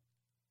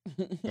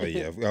 Oh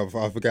yeah,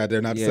 I forgot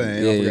they're not the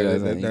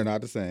same. They're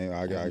not the same.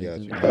 I got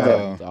you.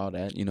 All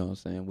that, you know what I'm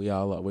saying? We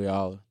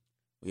all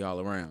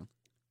around.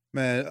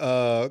 Man,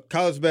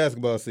 college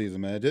basketball season,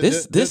 man.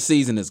 This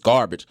season is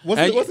garbage. What's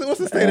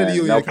the state of the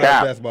union of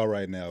college basketball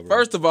right now, bro?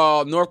 First of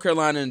all, North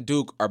Carolina and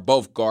Duke are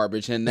both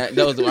garbage, and I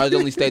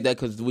only state that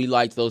because we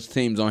like those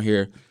teams on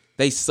here.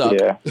 They suck.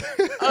 Yeah.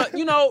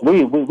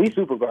 We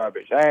super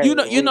garbage.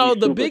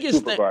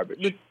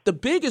 The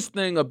biggest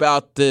thing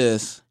about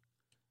this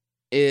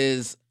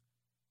is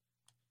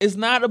it's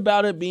not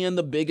about it being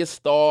the biggest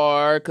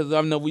star, because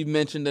I know we've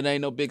mentioned that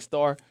ain't no big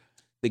star.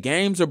 The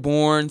games are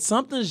boring.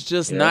 Something's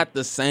just not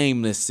the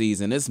same this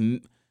season. It's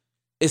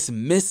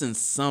missing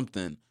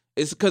something.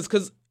 It's because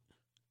the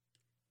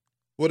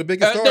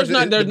biggest stars.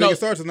 Biggest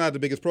stars is not the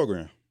biggest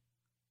program.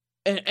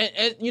 And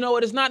you know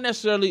what? It's not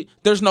necessarily.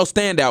 There's no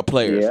standout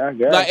players. Yeah, I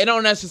guess. Like it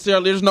don't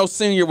necessarily. There's no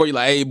senior where you're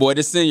like, hey boy,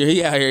 this senior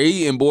he out here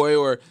eating, boy,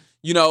 or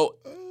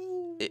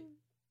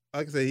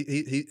Like I say,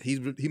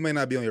 he may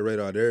not be on your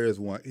radar. There is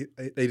one.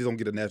 They just don't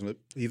get a national.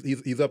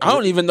 He's up. I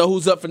don't even know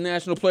who's up for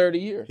National Player of the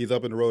Year. He's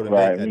up in the road.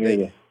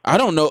 I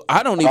don't know.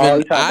 I don't even.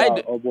 We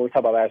talked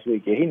about last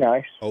week. Yeah, he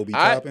nice. Obi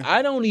Toppin.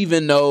 I don't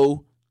even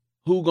know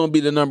who gonna be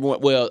the number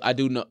one. Well, I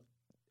do know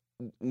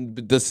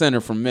the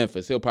center from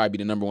Memphis. He'll probably be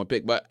the number one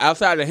pick. But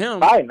outside of him,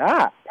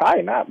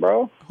 probably not,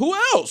 bro. Who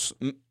else?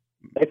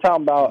 They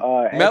talking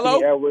about Melo?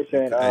 Anthony Edwards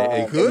and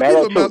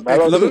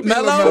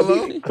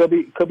Melo. Could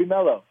be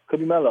Melo.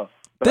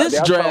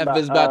 This draft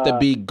is about to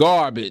be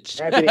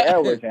garbage. Anthony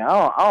Edwards,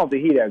 I don't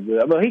think he's that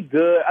good. I mean, he's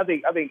good. I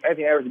think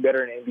Anthony Edwards is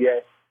better in the NBA.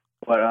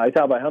 But they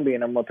talk about him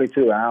being number one pick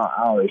too.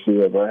 I don't really see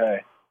it, but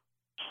hey.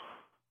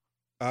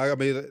 I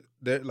mean,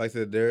 like I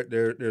said,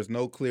 there's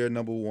no clear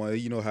number one.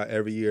 You know how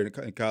every year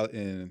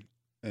in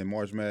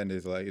March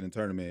Madness, like in the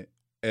tournament,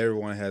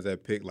 everyone has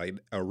that pick, like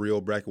a real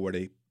bracket where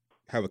they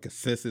have a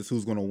consensus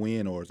who's going to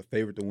win or is a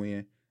favorite to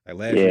win. Like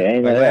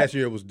last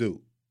year it was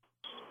Duke,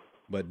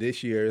 but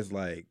this year it's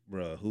like,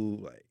 bro, who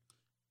like?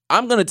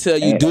 I'm gonna tell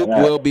you, Duke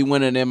will be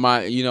winning in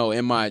my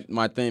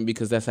thing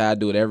because that's how I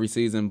do it every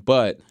season.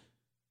 But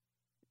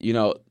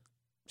who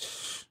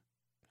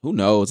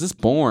knows? It's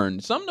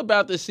boring. Something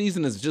about this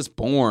season is just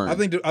boring. I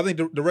think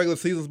the regular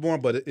season's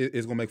boring, but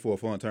it's gonna make for a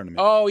fun tournament.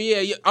 Oh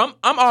yeah. I'm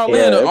all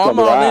in. I'm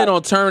all in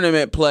on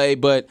tournament play,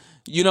 but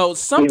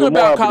something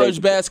about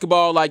college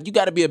basketball, like you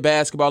got to be a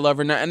basketball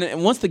lover now.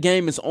 And once the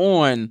game is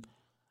on,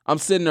 I'm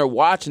sitting there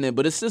watching it,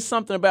 but it's just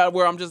something about it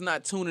where I'm just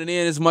not tuning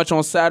in as much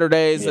on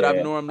Saturdays that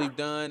I've normally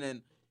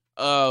done.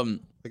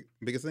 And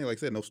biggest thing, like I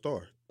said, no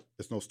star.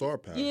 It's no star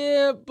power.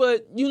 Yeah,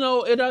 but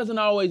it doesn't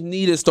always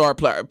need a star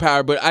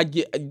power. But I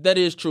get that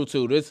is true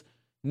too. There's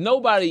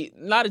not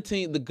a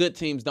team. The good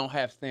teams don't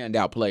have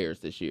standout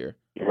players this year.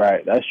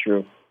 Right, that's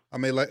true. I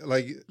mean,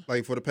 like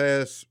for the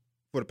past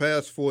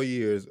 4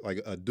 years,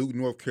 like a Duke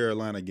North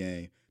Carolina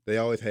game, they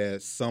always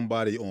had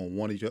somebody on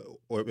one of each,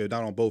 or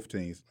not on both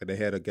teams. Like they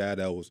had a guy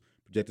that was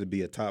projected to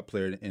be a top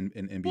player in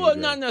NBA. Well,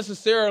 not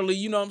necessarily.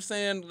 You know what I'm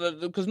saying?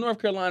 Because North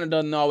Carolina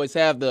doesn't always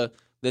have the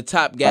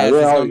top guys.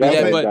 But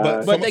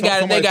they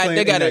got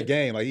that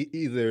game. Like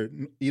either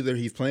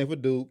he's playing for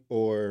Duke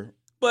or.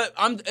 But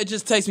it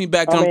just takes me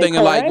back to I'm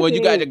thinking like, well,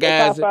 you got the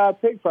guys.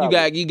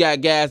 You got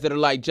guys that are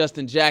like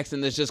Justin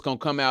Jackson that's just gonna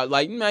come out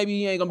like maybe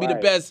he ain't gonna be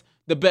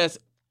the best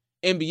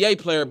NBA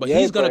player, but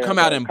he's gonna come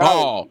out and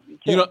ball.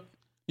 You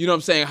know what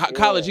I'm saying?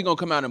 College, he's gonna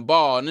come out and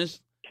ball, and it's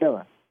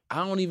killing.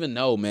 I don't even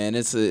know, man.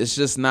 It's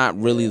just not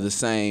really the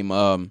same.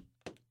 And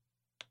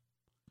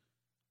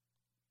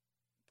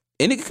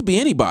it could be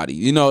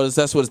anybody.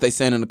 That's what they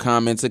saying in the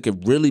comments. It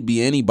could really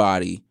be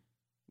anybody.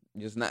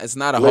 It's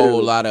not a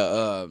whole lot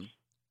of.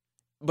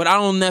 But I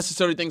don't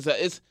necessarily think so.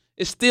 It's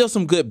still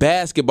some good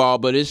basketball,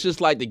 but it's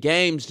just like the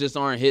games just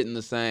aren't hitting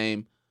the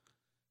same.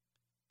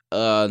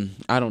 I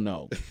don't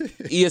know.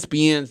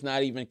 ESPN's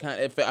not even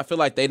I feel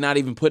like they're not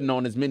even putting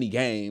on as many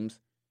games.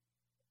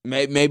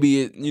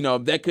 Maybe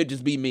that could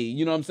just be me.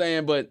 You know what I'm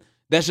saying? But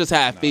that's just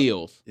how it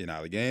feels.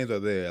 The games are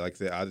there. Like I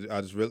said,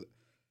 I just really.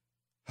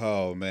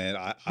 Oh man,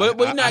 but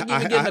we're not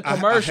even getting the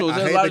commercials.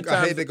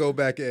 I hate to go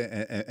back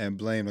and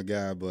blame a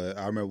guy, but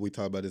I remember we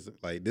talked about this.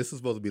 Like this is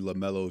supposed to be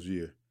LaMelo's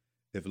year.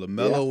 If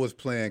LaMelo was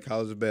playing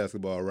college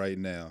basketball right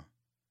now,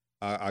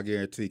 I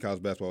guarantee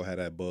college basketball had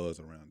that buzz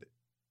around it.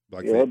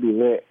 Like it'd be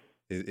lit.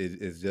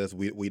 It's just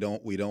we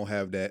don't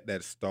have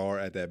that star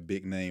at that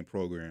big name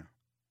program.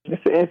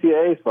 It's the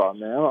NCAA's fault,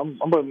 man.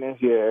 I'm blaming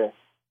the NCAA.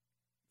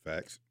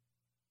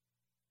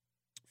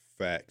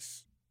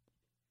 Facts.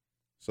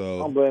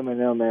 So I'm blaming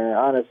them, man.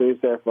 Honestly,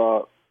 it's their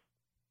fault.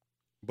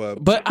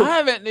 But I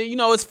haven't.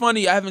 It's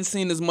funny. I haven't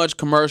seen as much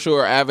commercial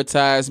or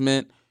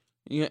advertisement.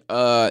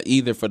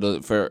 Either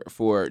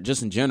for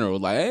just in general,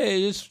 like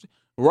hey, it's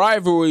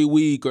rivalry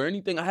week or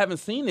anything. I haven't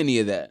seen any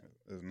of that.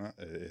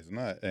 It's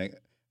not. And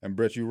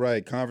Brett, you're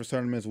right. Conference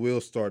tournaments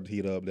will start to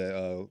heat up.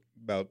 That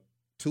about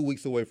 2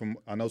 weeks away from.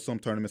 I know some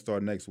tournaments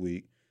start next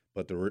week,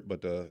 but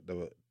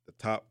the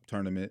top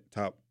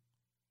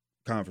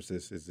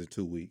conferences is in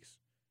 2 weeks,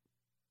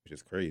 which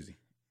is crazy.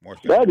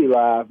 That'll be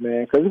live,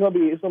 man, because it's gonna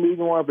be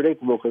even more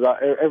unpredictable because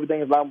everything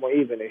is a lot more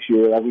even this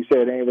year. Like we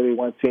said, there ain't really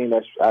one team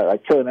that's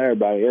like killing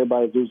everybody.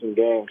 Everybody's losing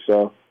games,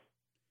 so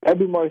that'd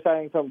be more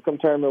exciting come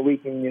tournament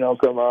week and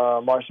come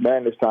March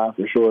Madness time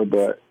for sure.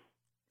 But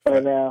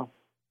right now,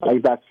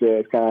 like Doc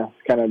said, it's kind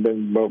of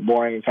been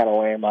boring and kind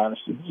of lame,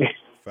 honestly.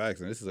 Facts,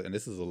 and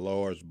this is a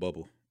large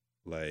bubble.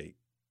 Like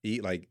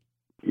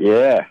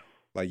yeah,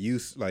 like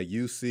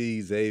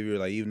UC Xavier,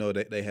 like even though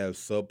they have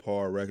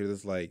subpar records,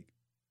 it's like.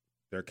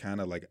 They're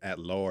kind of like at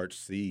large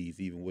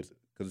seeds, even with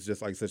because it's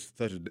just like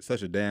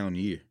such a down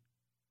year.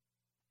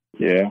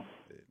 Yeah,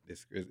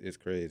 it's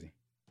crazy.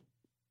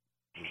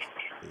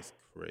 It's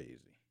crazy.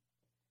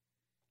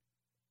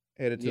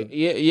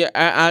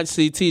 I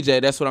see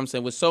TJ. That's what I'm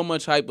saying. With so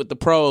much hype with the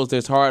pros,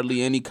 there's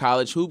hardly any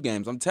college hoop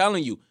games. I'm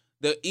telling you,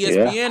 the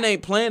ESPN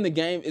ain't playing the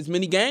game as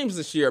many games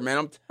this year, man.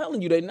 I'm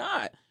telling you, they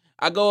not.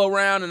 I go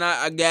around and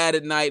I gad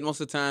at night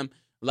most of the time.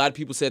 A lot of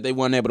people said they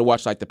weren't able to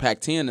watch like the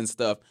Pac-10 and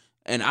stuff.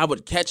 And I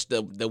would catch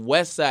the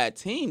West Side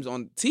teams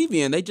on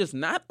TV, and they just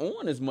not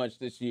on as much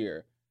this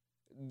year.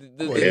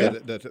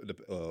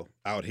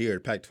 Out here,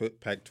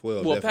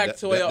 Pac-12. Well,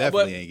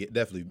 Pac-12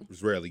 definitely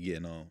was rarely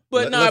getting on.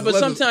 But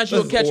sometimes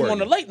you'll catch them on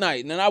the late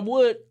night, and I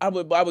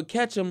would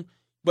catch them.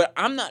 But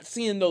I'm not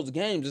seeing those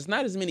games. It's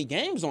not as many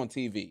games on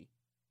TV.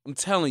 I'm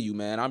telling you,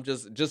 man. I'm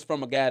just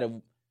from a guy that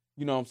what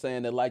I'm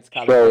saying, that likes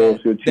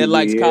college. College. We've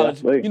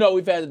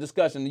had a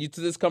discussion.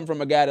 This come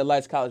from a guy that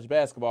likes college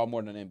basketball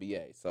more than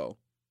NBA. So.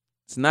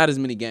 It's not as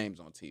many games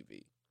on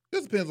TV.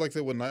 It depends, like I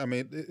said, what night. I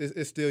mean,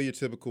 it's still your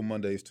typical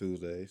Mondays,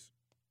 Tuesdays.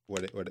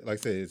 Like I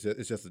say,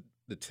 it's just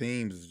the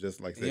teams is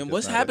just like. And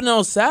what's happening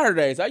on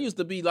Saturdays? I used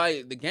to be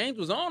like the games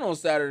was on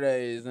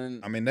Saturdays,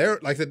 and I mean they're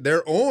like I said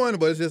they're on,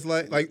 but it's just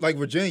like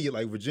Virginia,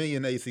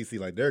 and ACC,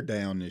 like they're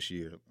down this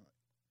year.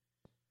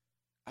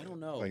 I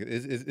don't know. Like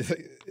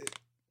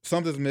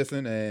something's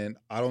missing, and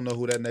I don't know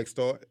who that next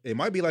star. It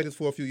might be like this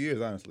for a few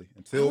years, honestly.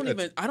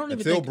 I don't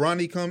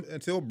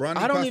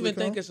even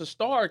think it's a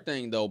star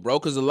thing though, bro.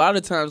 Because a lot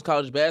of times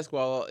college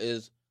basketball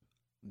is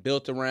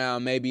built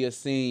around maybe a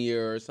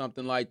senior or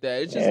something like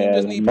that. It's just you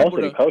just need most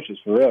people of the coaches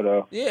for real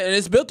though. Yeah, and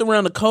it's built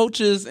around the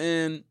coaches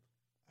and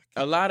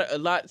a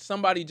lot.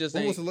 Somebody just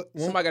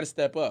somebody got to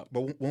step up.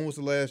 But when was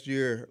the last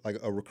year like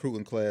a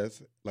recruiting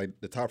class, like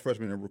the top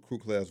freshman in a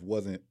recruit class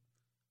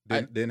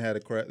didn't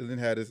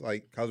have this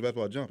like college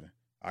basketball jumping?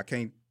 I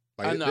can't.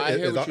 Like, I know. I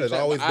hear what you're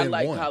saying. I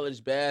like one.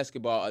 college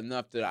basketball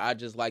enough that I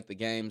just like the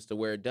games to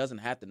where it doesn't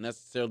have to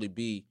necessarily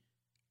be.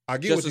 I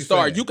get just what a you're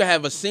star. saying. You could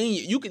have a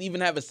senior. You could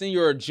even have a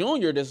senior or a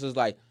junior. This is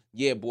like,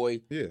 yeah,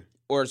 boy. Yeah.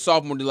 Or a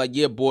sophomore. They're like,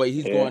 yeah, boy,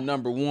 he's going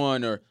number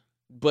one.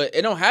 But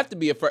it don't have to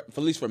be at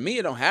least for me,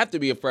 it don't have to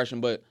be a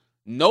freshman. But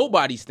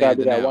nobody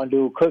standing out. That one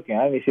dude cooking.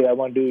 I didn't see that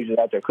one dude just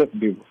out there cooking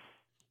people.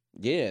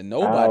 Yeah,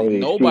 nobody I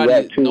mean, is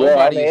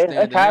standing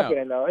it's happening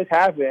out. though. It's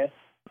happening.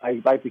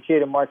 Like the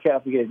kid in Marquette, I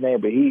forget his name,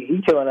 but he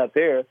killing up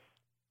there.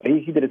 He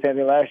did the same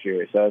thing last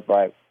year. So it's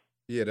like.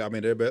 Yeah, I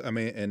mean they're. And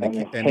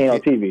he on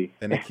TV.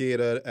 And the kid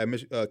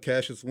at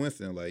Cassius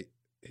Winston, like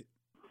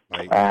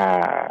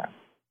a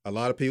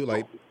lot of people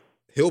like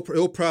he'll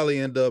probably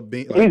end up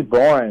being. Like, he's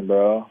boring,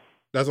 bro.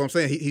 That's what I'm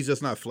saying. He's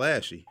just not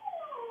flashy.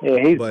 Yeah,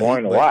 he's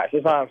boring to watch.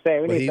 That's what I'm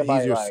saying. We need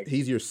somebody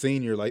he's your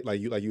senior, like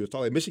you were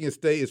talking. Like Michigan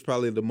State is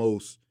probably the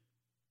most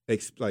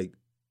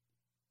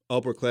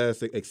upper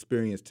class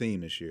experienced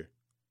team this year.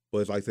 But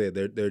it's like I said,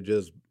 they're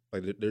just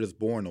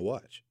boring to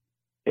watch.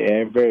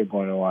 Yeah, very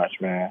boring to watch,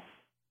 man.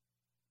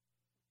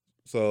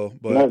 So,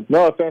 but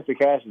no offense to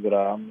Cassius at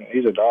all. I mean,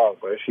 he's a dog,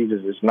 but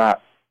it's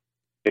not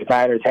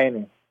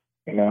entertaining.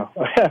 You know,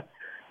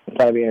 it's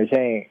trying to be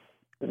entertaining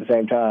at the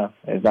same time.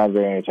 It's not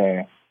very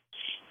entertaining.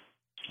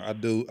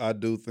 I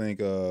do think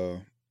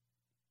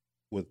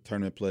with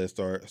tournament play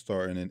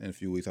starting in a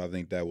few weeks, I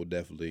think that will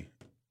definitely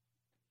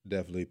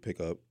pick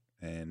up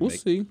and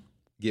see.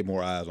 Get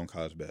more eyes on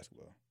college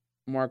basketball.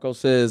 Marco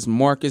says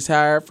Marcus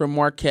hired from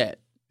Marquette.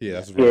 Yeah,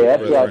 that's what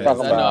I'm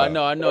talking about.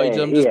 I know.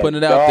 I'm just putting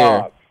it out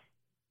there.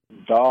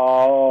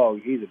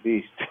 Dog, he's a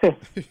beast.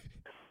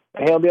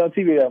 He don't be on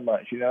TV that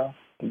much, you know.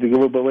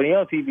 But when he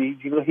on TV,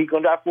 he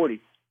gonna drop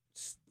 40.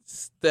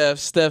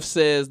 Steph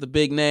says the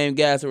big name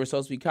guys that were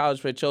supposed to be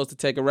college players chose to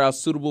take a route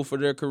suitable for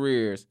their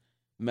careers.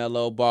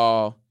 Melo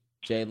Ball,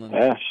 Jalen.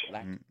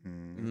 Black.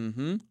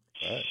 Mm-hmm.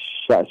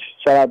 Shout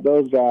out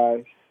those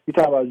guys. You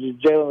talking about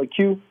just Jalen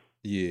LeCue?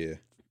 Yeah.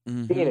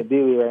 Mm-hmm. He in a D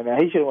League right now.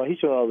 He should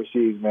went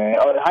overseas, man.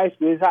 Oh, the high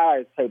school, his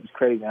highlight tape is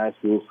crazy in high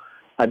school.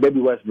 Like Baby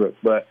Westbrook,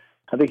 but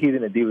I think he's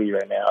in the D League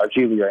right now or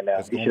G League right now.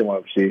 He should have went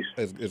overseas.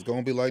 It's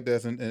going to be like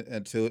that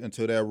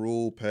until that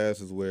rule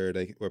passes where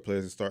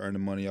players start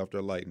earning money off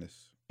their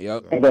likeness.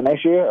 Yep. Is that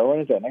next year? Or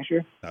when is that next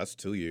year? That's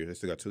 2 years. They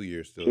still got 2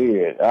 years still. 2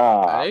 years.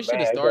 They should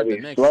have started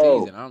the next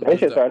season. They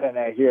should start that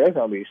next year. It's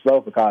gonna be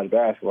slow for college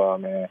basketball,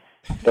 man.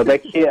 But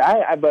that kid,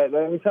 but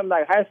I mean, something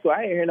like high school,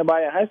 I ain't hear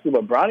nobody in high school,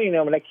 but Bronny and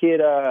them, and that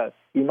kid,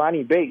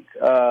 Imani Bates,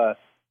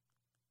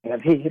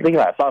 he's like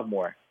a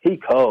sophomore. He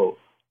cold.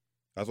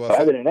 That's what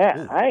other than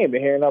that, I ain't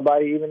been hearing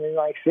nobody even in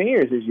like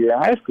seniors this year in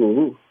high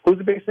school. Who's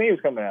the big seniors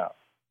coming out?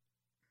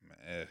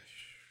 Man,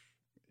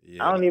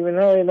 yeah. I don't even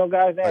know no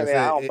guys' name.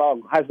 I don't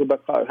follow high school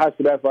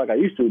basketball like I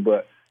used to,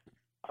 but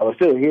I was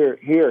still hear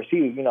or see,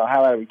 you know,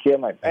 how every kid.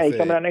 I'm like, hey,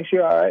 coming out next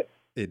year, all right.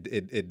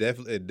 It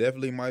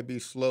definitely might be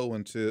slow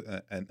until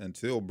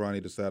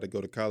Bronny decides to go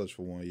to college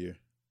for 1 year.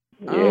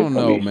 I don't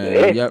know,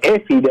 man.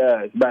 If he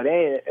does, but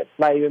then it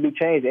might even be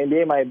changed. The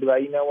NBA might be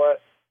like, you know what?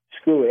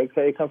 Screw it.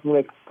 They come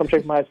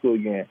check from high school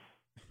again.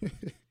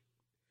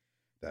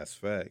 That's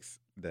facts.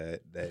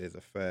 That is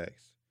a fact.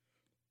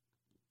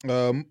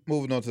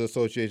 Moving on to the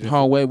association.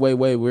 Oh, wait,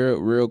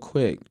 real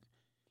quick.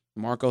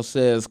 Marco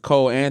says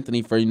Cole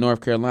Anthony for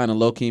North Carolina,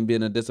 low-key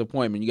being a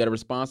disappointment. You got a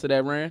response to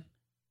that, Rand?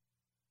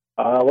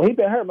 Well, he's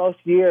been hurt most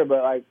of the year,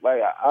 but I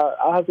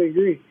have to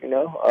agree. You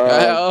know.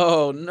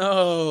 Oh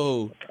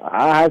no.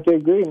 I have to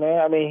agree,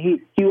 man. I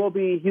mean, he will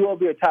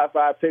be a top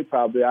 5 pick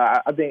probably.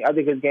 I think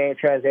his game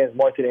transcends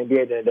more to the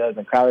NBA than it does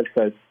in college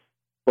because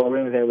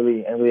Williams ain't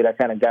really that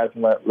kind of guy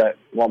who let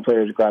one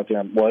player just go out there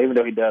and, well, even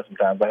though he does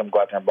sometimes, let him go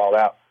out there and ball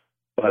out.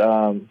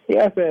 But he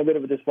has been a bit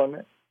of a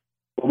disappointment.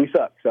 But we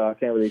suck, so I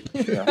can't really.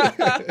 You know.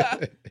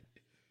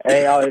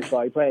 Ain't all his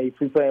fault.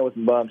 He's playing with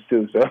some bums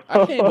too. So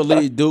I can't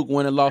believe Duke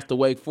went and lost to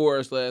Wake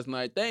Forest last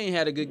night. They ain't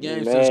had a good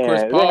game since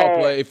Chris Paul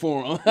played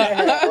for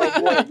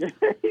them.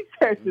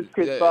 Since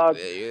Chris Paul,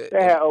 they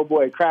had old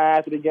boy crying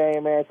after the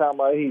game, man, talking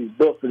about he's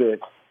built for this.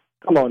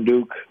 Come on,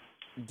 Duke.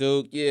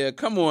 Duke, yeah,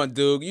 come on,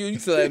 Duke. You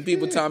still have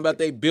people talking about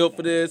they built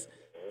for this.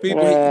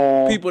 People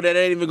that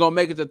ain't even gonna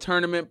make it to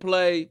tournament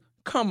play.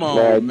 Come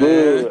on, man.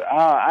 Dude,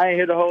 I ain't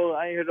hear the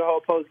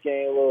whole post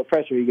game little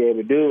pressure he gave.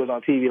 But dude was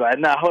on TV like,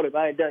 nah, hold up,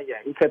 I ain't done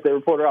yet. He cut the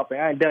reporter off,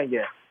 and I ain't done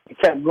yet. He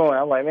kept going.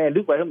 I'm like, man,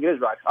 Duke let him get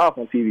his rocks off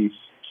on TV.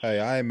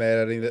 Hey, I ain't mad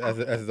at him. That's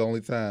his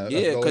only time.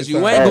 Yeah, because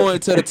you ain't going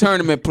to the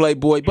tournament,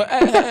 Playboy. But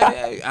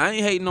hey, I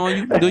ain't hating on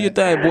you. Do your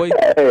thing, boy.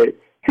 Hey,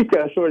 he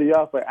cut Shorty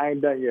off, but I ain't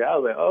done yet. I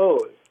was like, oh.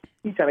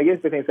 He's trying to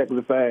get 15 seconds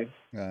of fame.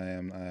 I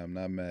am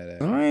not mad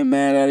at him. I ain't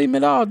mad at him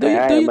at all. Do I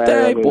your ain't mad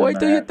at thing, him boy. either,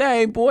 Do your man.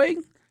 thing, boy.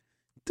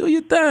 Do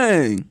your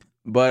thing.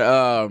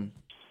 But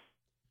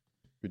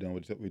We done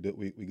with we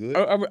good?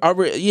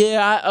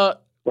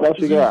 What else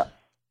you got?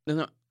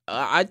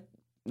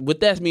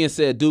 With that being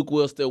said, Duke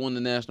will still win the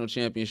national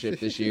championship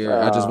this year.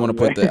 I just want to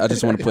put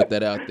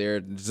that out there,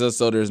 just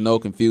so there's no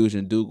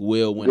confusion. Duke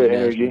will win the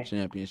national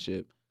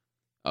championship.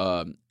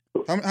 How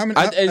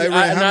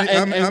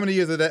many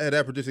years of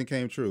that prediction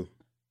came true?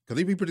 Because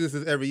he predicts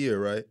this every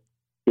year, right?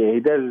 Yeah, he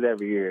does it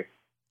every year.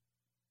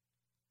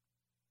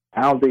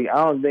 I don't think.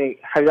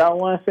 Have y'all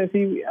won since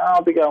he? I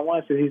don't think I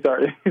won since he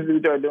started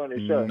doing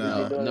this show.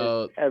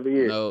 No, every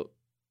year. No.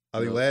 I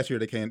think last year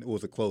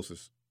was the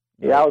closest.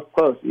 Yeah, I was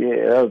close.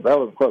 Yeah, that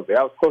was close.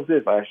 I was close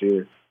this last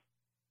year.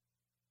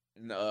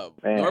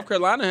 North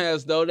Carolina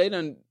has though. They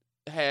done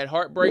had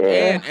heartbreak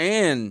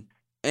and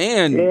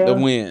the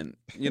win.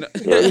 You know,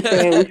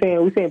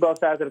 we seen both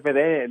sides of the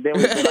fence. Then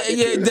we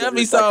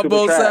definitely saw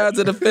both sides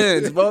of the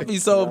fence.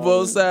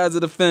 Both sides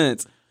of the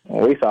fence.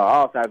 We saw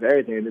all sides of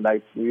everything.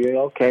 Like,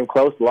 came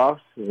close,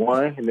 lost,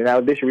 won, and then now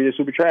this year we just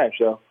super trash.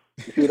 So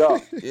you see it all.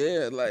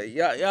 Yeah, like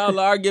y'all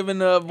are giving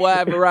a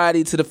wide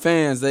variety to the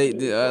fans. They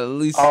at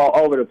least all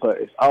over the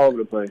place.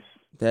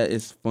 That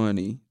is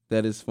funny.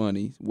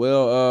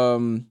 Well,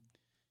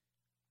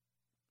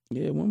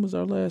 yeah. When was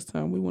our last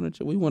time we won a?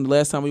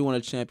 Last time we won a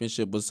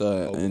championship was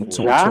in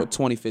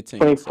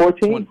 2015.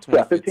 2014.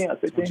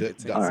 2015.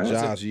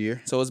 Josh's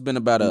year. So it's been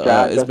about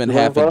it's been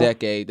half a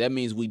decade. That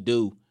means we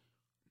do.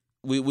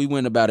 We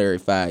win about every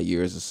 5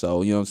 years or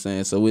so. You know what I'm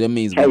saying? So that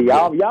means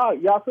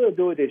y'all could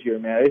do it this year,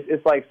 man.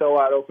 It's like so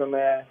wide open,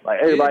 man.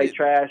 Like everybody's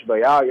trash, but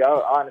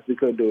y'all honestly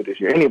could do it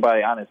this year.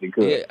 Anybody honestly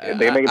could. Yeah,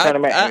 they make a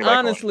tournament.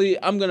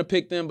 I'm gonna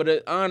pick them, but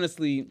it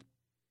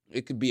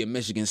could be a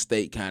Michigan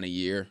State kind of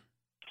year.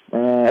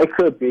 It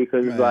could be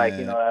because it's like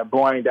that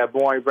boring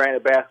brand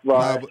of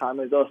basketball.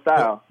 Time is those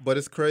style. But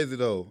it's crazy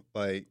though.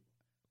 Like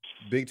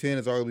Big Ten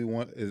is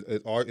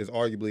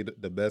arguably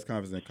the best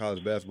conference in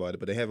college basketball,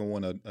 but they haven't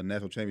won a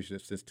national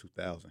championship since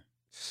 2000.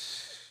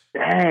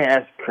 Dang,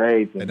 that's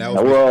crazy. And that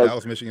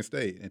was Michigan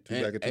State in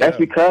 2000. That's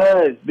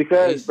because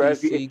bro,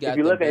 if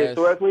you look at it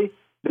historically,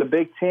 the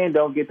Big Ten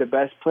don't get the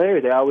best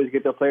players. They always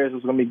get the players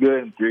who's going to be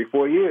good in 3 or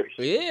 4 years.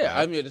 Yeah,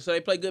 I mean, so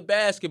they play good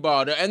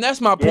basketball. And that's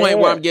my point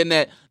where I'm getting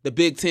at. The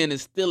Big Ten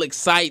is still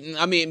exciting.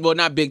 I mean, well,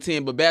 not Big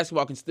Ten, but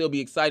basketball can still be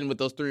exciting with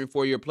those 3 and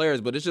 4 year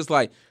players. But it's just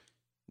like,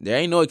 there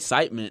ain't no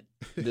excitement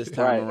this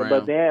time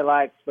around.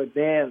 But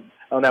then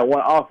on that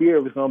one off year,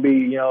 it was going to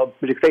be,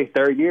 Michigan State's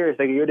 3rd year,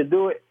 2nd year to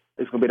do it.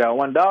 It's going to be that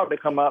one dog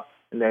that come up,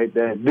 and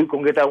Duke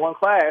going to get that one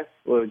class,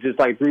 or just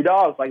like 3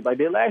 dogs like they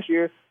did last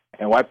year,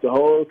 and wipe the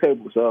whole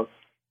table. So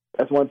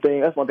that's one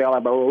thing I like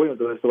about Will Williams.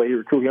 That's the way he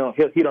recruits.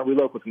 He don't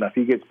relocate enough.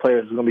 He gets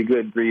players who's going to be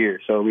good in 3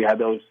 years. So we got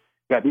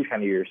these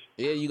kind of years.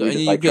 Yeah, you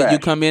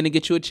come in and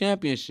get you a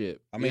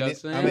championship. I mean,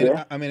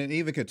 and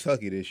even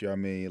Kentucky this year. I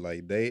mean,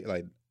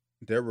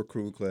 their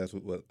recruit class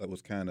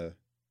was kind of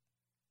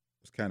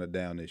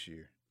down this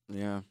year.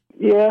 Yeah,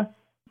 it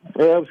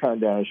was kind of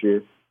down this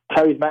year.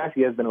 Tyrese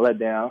Maxey has been let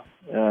down.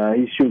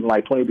 He's shooting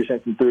like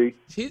 20% from 3.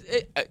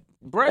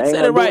 Brett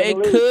said it right.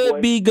 It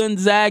could be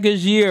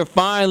Gonzaga's year.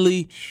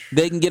 Finally,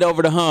 they can get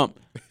over the hump.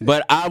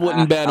 But I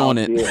wouldn't bet on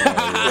it.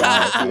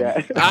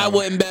 I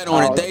wouldn't bet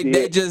on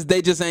it.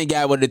 They just ain't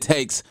got what it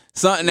takes.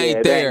 Something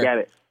ain't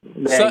there.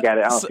 They ain't got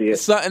it. I don't see it.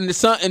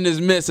 Something is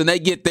missing. They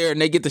get there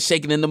and they get to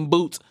shaking in them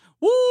boots.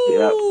 Woo!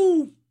 Yep.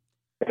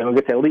 They're gonna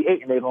get to Elite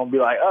 8 and they're gonna be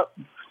like, "Oh,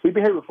 we've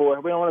been here before.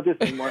 We don't want to do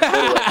this anymore."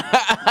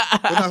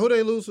 Now, who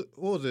they lose?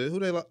 What was it? Who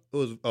they lost? It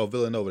was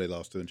Villanova. They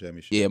lost to in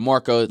championship. Yeah,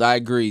 Marco. I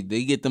agree.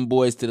 They get them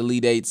boys to the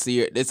Elite 8.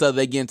 See, it's either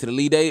they get into the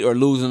Elite 8 or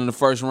losing in the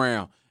first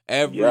round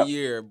every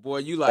year. Boy,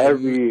 you like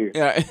every year.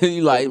 Yeah,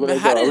 you like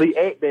Elite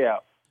 8. They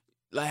out.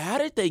 Like, how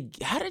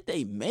did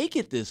they make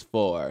it this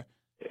far?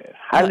 Yeah.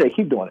 How did they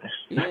keep doing this?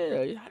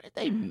 Yeah, how did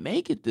they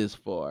make it this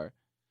far?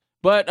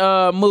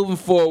 But moving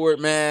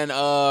forward, man,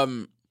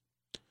 the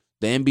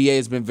NBA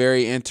has been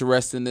very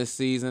interesting this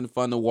season.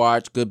 Fun to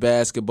watch. Good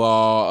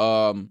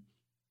basketball.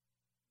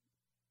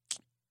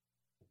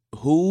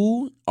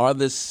 Who are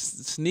the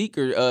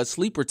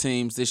sleeper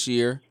teams this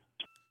year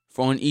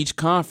on each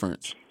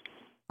conference?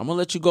 I'm going to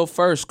let you go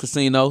first,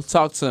 Casino.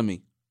 Talk to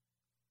me.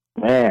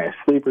 Man,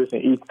 sleepers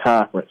in each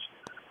conference.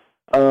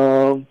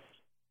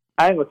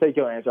 I ain't gonna take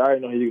your answer. I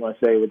already know who you're gonna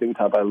say, but then we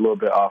talk about it a little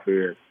bit off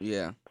here.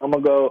 Yeah. I'm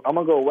gonna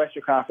go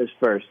Western Conference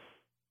first.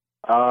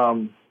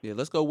 Yeah,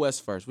 let's go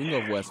West first. We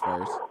can go West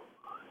first.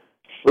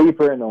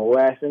 Sleeper in the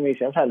West. Let me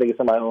see. I'm trying to think of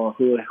somebody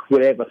who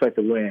they expect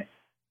to win.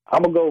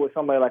 I'm gonna go with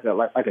somebody like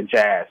a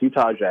Jazz,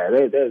 Utah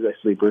Jazz. They're a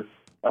sleeper.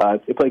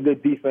 They play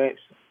good defense.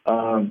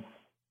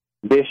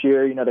 This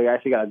year, they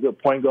actually got a good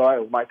point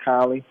guard with Mike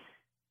Conley.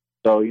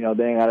 So, they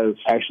ain't got to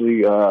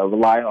actually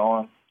rely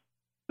on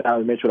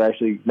Donovan Mitchell to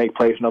actually make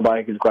plays.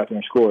 Nobody can just go out there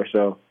and score.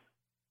 So,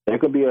 it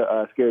could be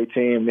a scary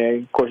team.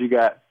 Then, of course, you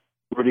got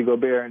Rudy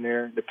Gobert in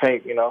there, the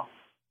paint,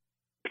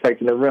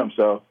 protecting the rim.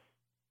 So,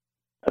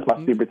 that's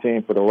my sleeper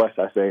team for the West,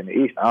 I say. In the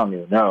East, I don't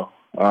even know.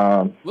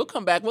 We'll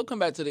come back. We'll come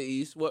back to the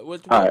East. What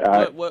All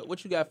right.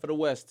 what you got for the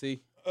West,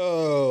 T?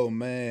 Oh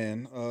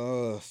man,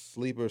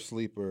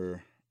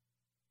 sleeper.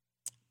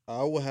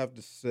 I will have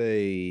to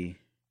say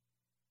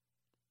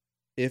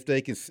if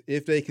they can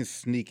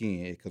sneak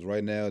in, because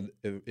right now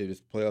if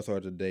it's playoffs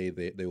are today,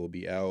 they will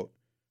be out.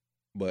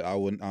 But I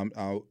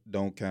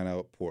don't count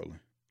out Portland.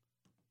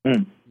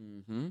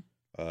 Mm-hmm.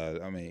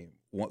 I mean,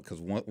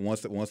 because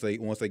once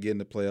they get in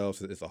the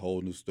playoffs, it's a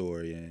whole new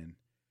story. And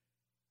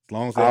as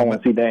long as I don't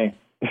want to see Dame.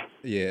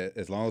 Yeah,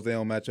 as long as they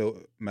don't match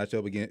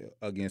up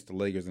against the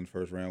Lakers in the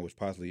first round, which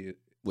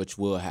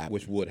would happen,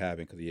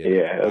 because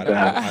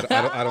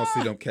I don't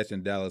see them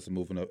catching Dallas and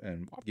moving up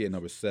and getting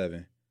number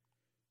 7.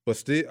 But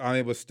still,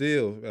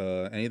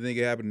 anything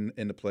can happen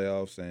in the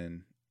playoffs.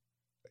 And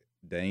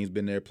Dame's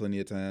been there plenty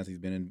of times. He's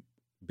been in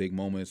big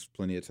moments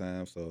plenty of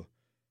times. So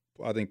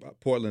I think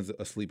Portland's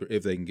a sleeper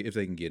if they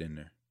can get in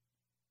there.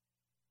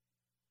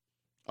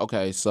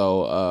 Okay,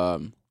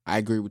 so I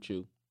agree with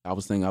you. I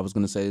was going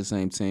to say the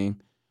same team.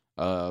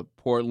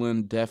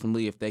 Portland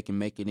definitely, if they can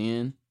make it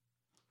in,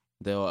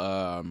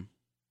 they'll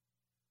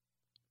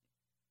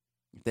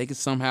if they can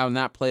somehow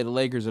not play the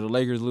Lakers or the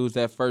Lakers lose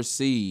that first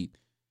seed,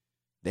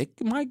 they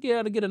might get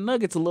able to get the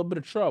Nuggets a little bit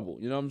of trouble.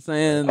 You know what I'm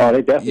saying? Oh,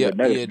 they definitely get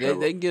Nuggets.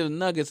 They can give the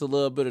Nuggets a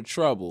little bit of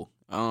trouble.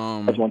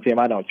 That's one team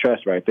I don't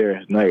trust right there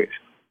is Nuggets.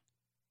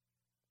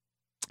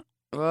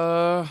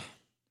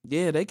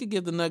 Yeah, they could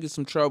give the Nuggets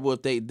some trouble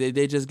if they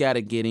just got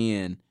to get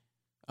in.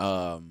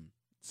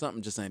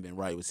 Something just ain't been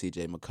right with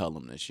C.J.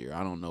 McCollum this year.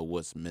 I don't know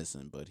what's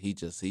missing, but he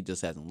just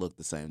hasn't looked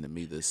the same to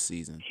me this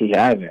season. He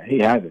hasn't. He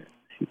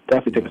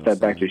definitely took a step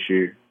back this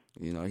year.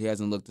 You know, he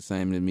hasn't looked the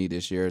same to me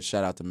this year.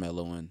 Shout out to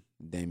Melo and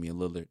Damian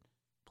Lillard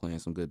playing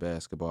some good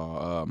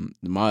basketball.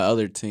 My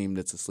other team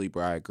that's a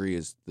sleeper, I agree,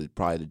 is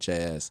probably the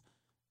Jazz.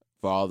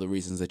 For all the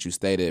reasons that you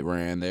stated,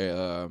 Rand,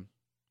 they're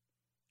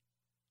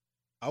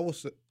I will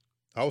say.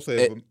 Go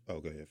ahead.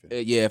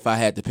 Yeah, if I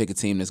had to pick a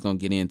team that's gonna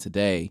get in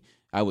today,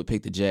 I would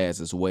pick the Jazz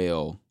as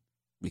well,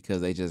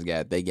 because they're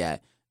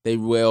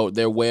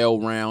well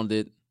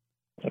rounded.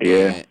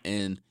 Yeah,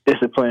 and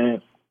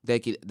disciplined. They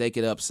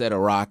could upset a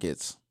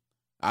Rockets.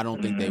 I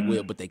don't think they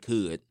will, but they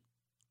could.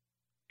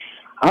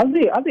 I don't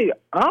think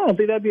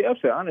that'd be an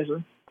upset,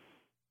 honestly.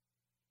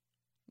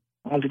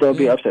 I don't think that would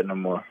be upset no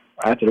more.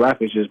 After the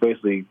Rockets just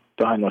basically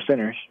don't have no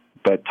centers,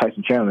 but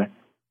Tyson Chandler.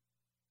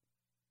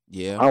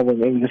 Yeah, I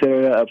wouldn't even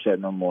consider that upset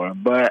no more.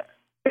 But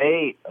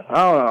I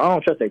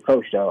don't trust their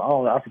coach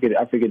though. I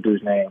forget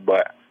dude's name,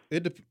 but I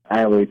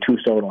ain't really too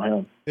sold on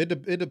him.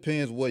 It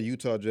depends what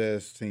Utah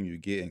Jazz team you're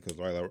getting, because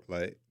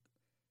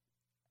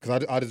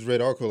I just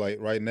read an article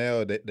right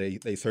now that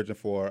they searching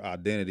for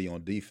identity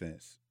on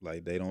defense.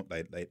 They don't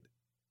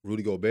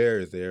Rudy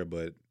Gobert is there,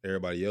 but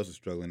everybody else is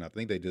struggling. I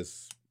think they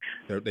just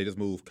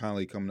move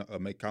Conley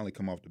make Conley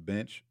come off the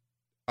bench.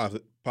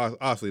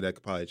 Obviously, that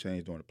could probably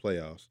change during the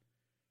playoffs.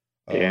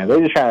 Yeah, they're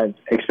just trying to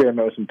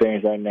experiment with some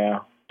things right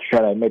now to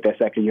try to make that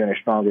second unit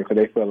stronger, because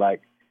they feel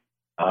like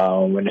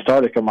when the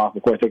starters come off,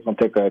 of course, they're going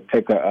to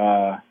take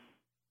a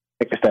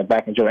step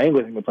back. And Joe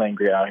Ingles has been playing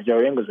great out. Joe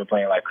Ingles has been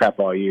playing like crap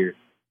all year.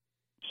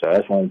 So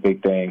that's one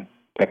big thing.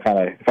 That kind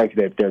of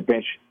affected their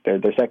bench, their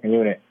second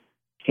unit.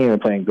 He ain't been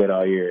playing good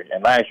all year.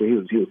 And last year,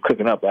 he was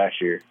cooking up last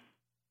year.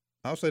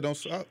 I'll say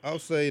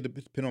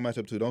depending on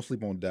matchup too, don't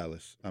sleep on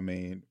Dallas.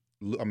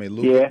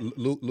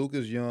 Luke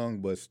is young,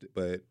 but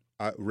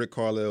Rick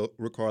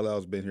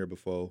Carlisle's been here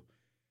before.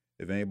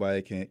 If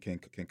anybody can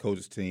coach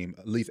his team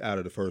at least out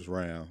of the first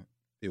round,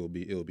 it will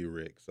be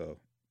Rick. So,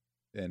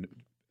 and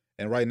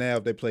right now,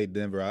 if they play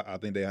Denver, I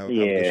think they have a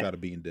good shot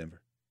of beating Denver.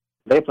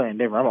 They playing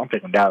Denver. I'm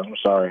picking Dallas. I'm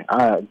sorry.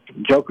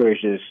 Joker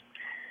is just.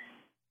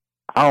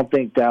 I don't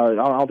think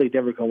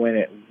Denver can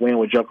win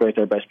with Joker as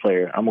their best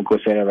player. I'm gonna go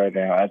say that right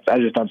now. I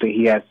just don't think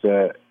he has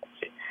to.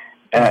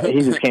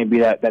 He just can't be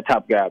that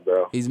top guy,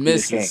 bro. He's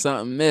missing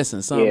something.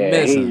 Missing.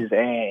 He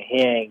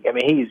ain't. I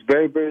mean, he's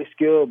very, very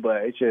skilled,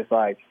 but it's just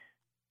like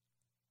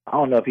I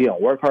don't know if he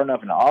don't work hard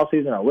enough in the off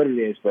season or what it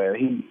is, but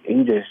he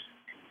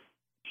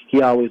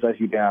always lets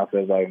you down. So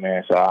it's like,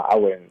 man, so I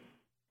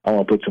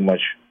won't put too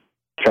much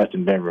trust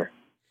in Denver.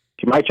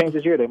 He might change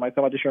this year. They might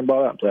come out this year and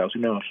ball out in playoffs. Who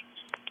knows?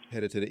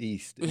 Headed to the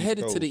East. To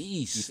the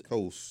East. East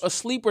Coast. A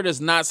sleeper that's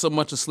not so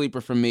much a sleeper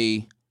for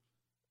me.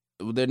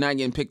 They're not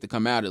getting picked to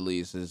come out at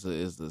least. Is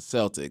the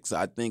Celtics?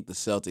 I think the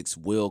Celtics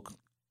will.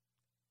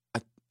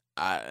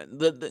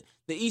 The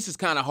East is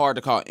kind of hard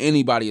to call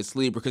anybody a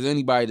sleeper, because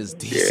anybody that's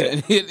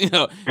decent,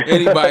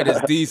 anybody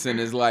that's decent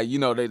is like,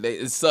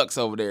 it sucks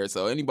over there.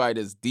 So anybody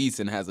that's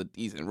decent has a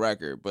decent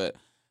record. But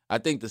I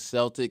think the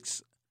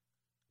Celtics,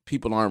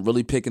 people aren't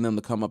really picking them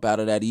to come up out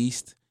of that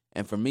East.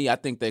 And for me, I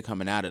think they're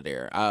coming out of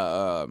there.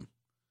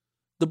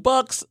 The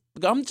Bucks,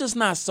 I'm just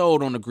not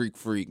sold on the Greek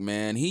Freak,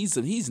 man.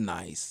 He's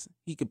nice.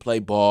 He could play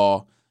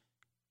ball,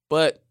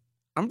 but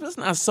I'm just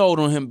not sold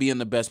on him being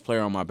the best player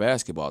on my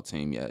basketball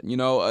team yet.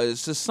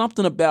 It's just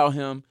something about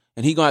him,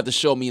 and he's going to have to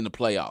show me in the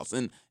playoffs.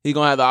 And he's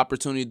going to have the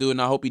opportunity to do it,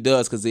 and I hope he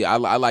does, because I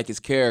like his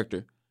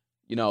character.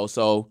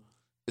 So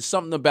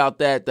something about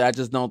that I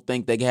just don't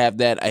think they have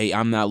that. Hey,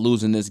 I'm not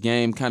losing this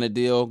game kind of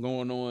deal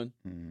going on.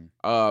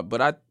 Mm-hmm.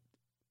 But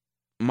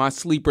my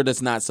sleeper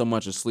that's not so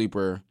much a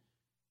sleeper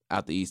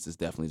out the East is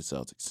definitely the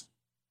Celtics.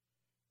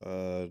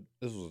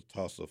 This was a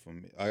toss up for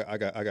me. I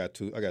got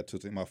two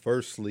teams. My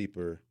first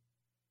sleeper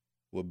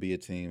would be a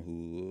team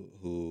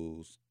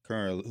who's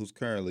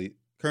currently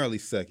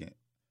second,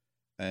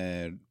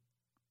 and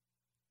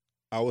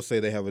I would say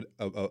they have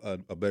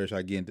a better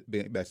shot getting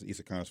back to the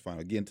Eastern Conference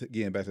Final.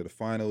 Getting back to the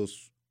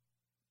finals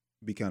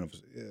be kind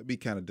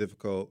of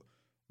difficult,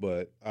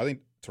 but I think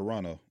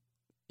Toronto.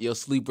 Your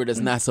sleeper that's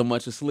not so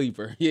much a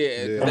sleeper. Yeah.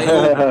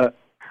 Yeah.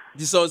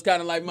 So it's kind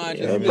of like mine.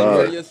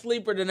 Your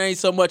sleeper that ain't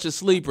so much a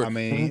sleeper. I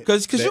mean,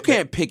 because you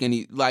can't pick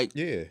any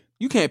yeah.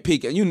 You can't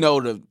pick.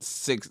 The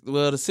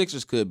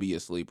Sixers could be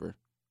a sleeper.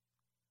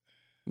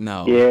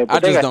 No, Yeah, but I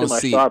just got don't too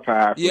much see. Star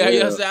power Yeah,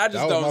 I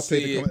just don't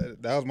see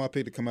it. That was my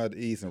pick to come out of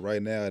the East, and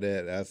right now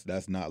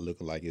that's not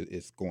looking like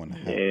it's going to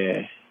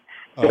happen.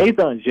 Yeah, they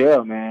don't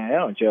gel, man. They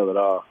don't gel at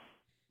all.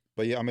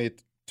 But yeah, I mean,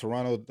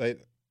 Toronto,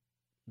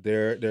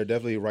 they're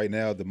definitely right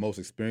now the most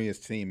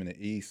experienced team in the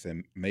East,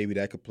 and maybe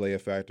that could play a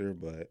factor.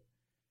 But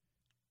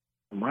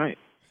right,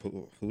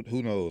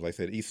 who knows? Like I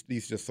said, East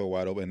just so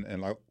wide open,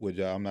 and like with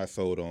y'all, I'm not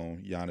sold on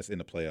Giannis in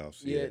the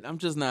playoffs. Yeah, I'm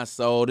just not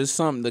sold. It's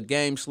something. The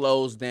game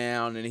slows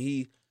down, and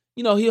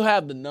he'll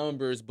have the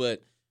numbers,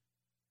 but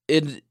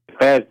it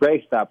fast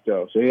break stop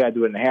though, so he got to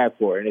do it in the half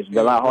court, and it's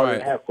a lot harder in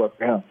the half court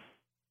for him.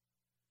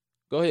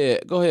 Go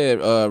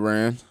ahead,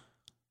 Rand.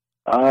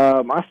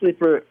 My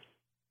sleeper.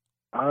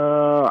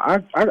 I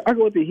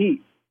go with the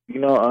Heat.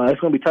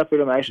 It's gonna be tough for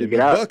them to actually get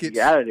out of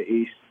the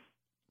East.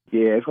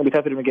 Yeah, it's gonna be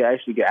tough for them to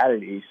actually get out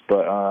of the East.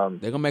 But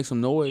they're gonna make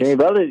some noise. Jimmy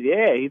Butler,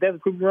 yeah, he doesn't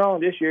prove me wrong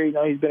this year.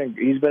 He's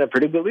been a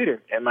pretty good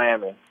leader in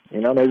Miami.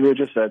 Maybe it was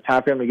just a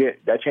time for him to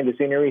get that change of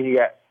scenery. He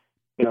got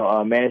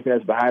management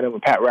that's behind him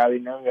with Pat Riley.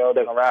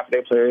 They're gonna ride for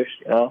their players.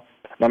 No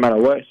matter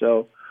what.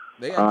 So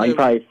he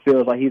probably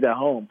feels like he's at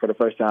home for the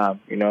first time.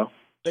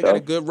 They got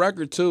a good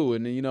record, too,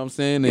 and you know what I'm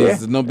saying?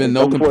 There's been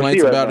no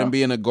complaints about him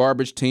being a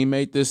garbage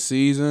temmate this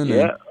season.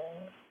 Yeah,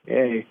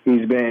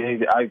 he's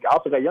I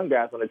also got young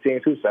guys on the team,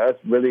 too, so that's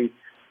really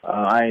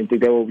I didn't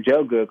think they would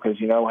gel good because,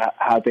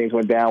 how things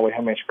went down with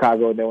him in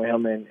Chicago and then with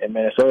him in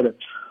Minnesota.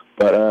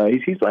 But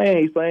he's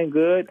playing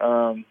good.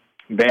 Bam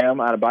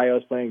Adebayo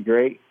is playing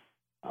great.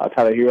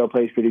 Tyler Hero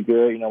plays pretty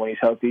good, when he's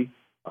healthy.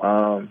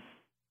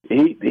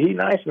 He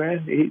nice, man.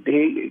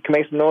 He can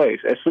make some noise.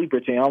 A sleeper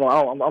team. I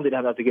don't think they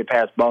have to get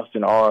past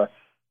Boston or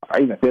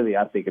even Philly,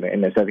 I think,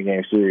 in the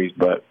 7-game series.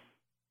 But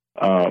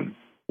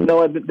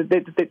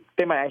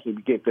they might actually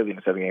get Philly in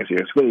the 7-game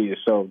series. Philly is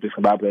so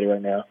discombobulated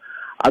right now.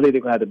 I think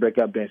they're gonna have to break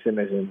up Ben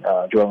Simmons and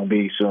Joel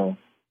Embiid soon.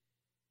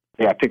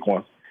 Yeah, pick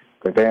one,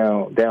 because they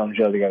don't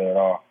gel together at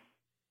all.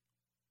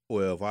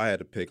 Well, if I had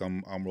to pick,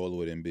 I'm rolling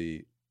with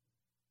Embiid.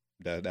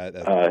 That's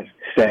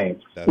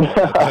same.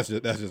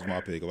 That's just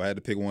my pick. If I had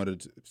to pick one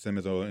of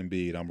Simmons or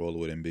Embiid, I'm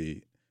rolling with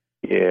Embiid.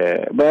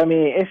 Yeah, but I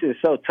mean, it's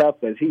just so tough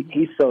because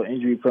he's so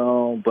injury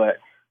prone. But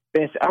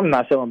I'm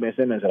not selling Ben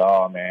Simmons at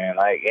all, man.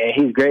 And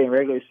he's great in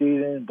regular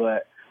season,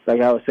 but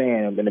like I was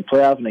saying, in the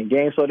playoffs and the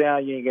game slow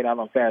down, you ain't getting out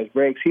on fast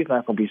breaks. He's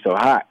not gonna be so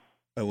hot.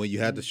 And when you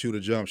had to shoot a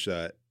jump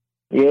shot.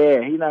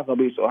 Yeah, he's not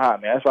gonna be so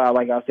hot, man. That's why,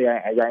 like I say,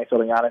 I ain't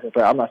selling Giannis in the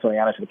playoffs. I'm not selling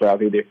Giannis in the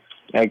playoffs either.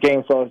 And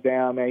game slows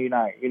down, man.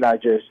 You're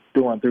not just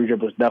doing 3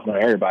 dribbles, dumping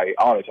on everybody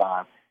all the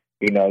time.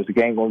 Is the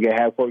game gonna get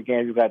half court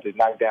games? You got to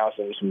knock down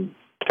some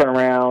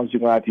turnarounds. You're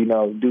gonna have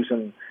to do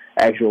some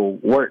actual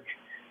work.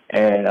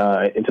 And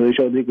until he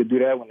shows he could do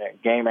that when the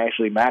game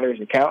actually matters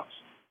and counts,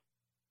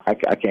 I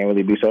can't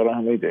really be sold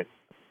on him either.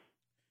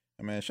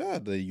 Man, shout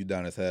out to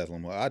Udonis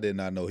Haslem. I did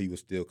not know he was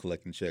still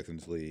collecting checks in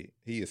this league.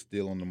 He is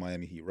still on the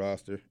Miami Heat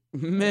roster.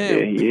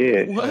 Man,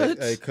 yeah. What?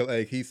 Hey,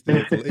 he's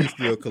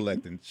still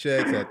collecting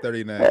checks at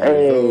 39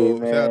 years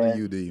old. Man. Shout out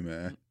to UD,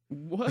 man.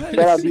 What? Shout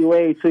out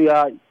D-Wade too,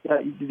 y'all.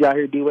 Did y'all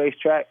hear D-Wade's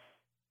track?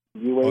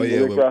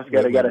 D-Wade, Rick Ross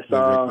got a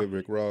song. With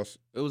Rick Ross.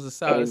 It was a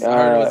solid. I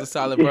heard it was a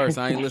solid verse.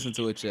 I ain't listened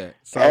to it yet.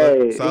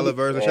 Solid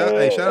verse. Shout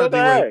out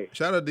D-Wade.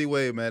 Shout out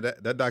D-Wade, man.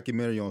 That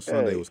documentary on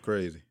Sunday was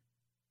crazy.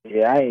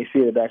 Yeah, I ain't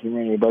see the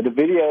documentary, but the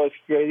video is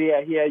crazy.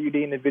 Yeah, he had UD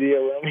in the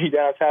video. He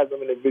downtimes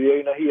him in the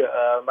video. He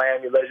a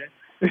Miami legend.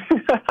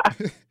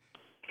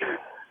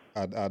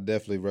 I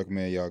definitely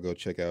recommend y'all go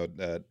check out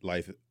that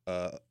Life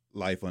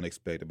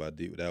Unexpected by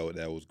D.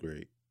 That was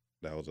great.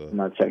 That was I'm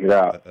gonna check it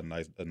out.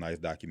 A nice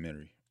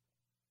documentary.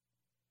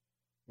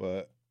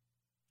 But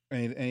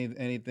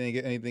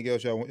anything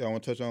else y'all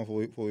want to touch on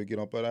before we get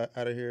on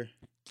out of here?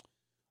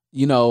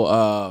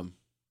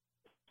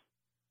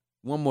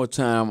 One more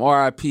time,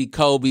 R.I.P.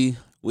 Kobe.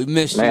 We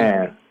miss you.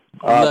 Man,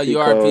 love you,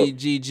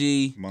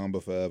 R.P.G.G.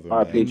 Mamba forever.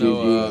 R.P.G.G.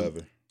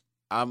 Forever.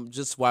 I'm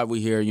just why we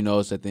here.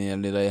 It's at the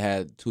end of the day.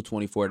 Had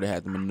 224 that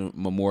had the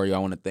memorial. I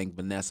want to thank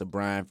Vanessa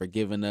Bryan for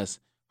giving us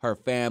her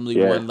family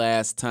one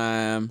last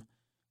time.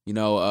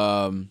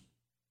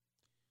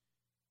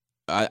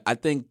 I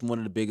think one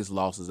of the biggest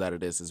losses out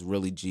of this is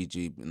really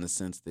Gigi in the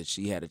sense that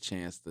she had a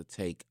chance to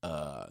take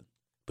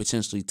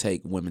potentially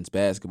take women's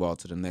basketball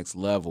to the next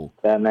level.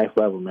 That next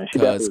level, man.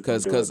 Because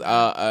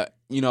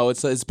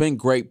it's been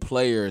great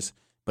players,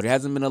 but it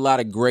hasn't been a lot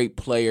of great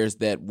players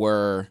that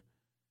were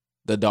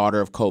the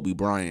daughter of Kobe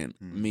Bryant.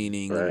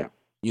 Meaning,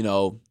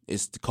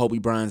 it's Kobe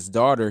Bryant's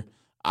daughter.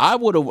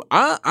 I'm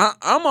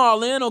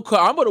all in on.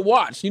 I would have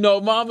watched.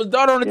 Mama's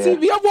daughter on the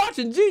TV. I'm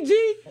watching Gigi.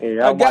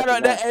 Yeah, I got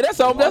her.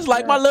 That's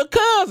like my little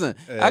cousin.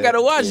 I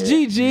gotta watch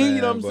Gigi. Man,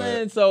 you know what I'm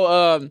saying?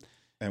 So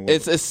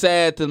it's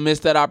sad to miss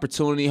that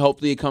opportunity.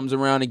 Hopefully it comes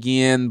around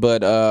again.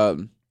 But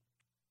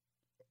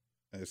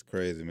it's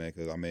crazy, man.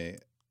 Because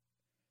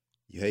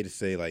you hate to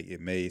say like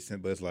it made sense,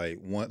 but it's like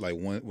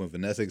when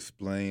Vanessa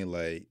explained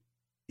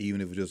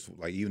even if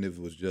it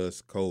was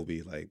just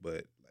Kobe,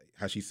 but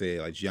how she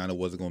said like Gianna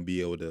wasn't gonna be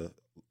able to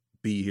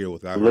be here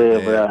without her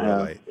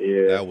dad,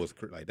 that was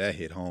that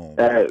hit home.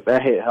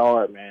 That hit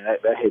hard, man.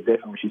 That hit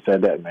different when she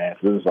said that, man.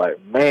 So it was like,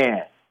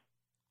 man.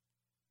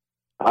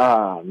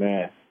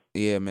 Man.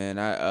 Yeah,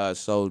 man.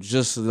 So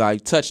just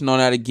like touching on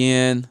that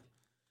again,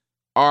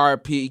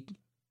 RP,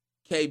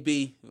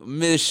 KB,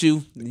 miss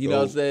you. You know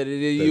what I'm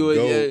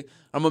saying?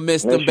 I'm gonna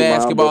miss them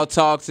basketball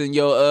talks and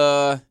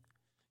your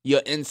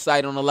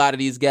insight on a lot of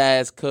these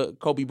guys,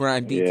 Kobe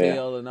Bryant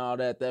detail and all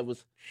that.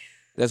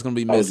 That's gonna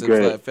be missed.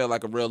 It felt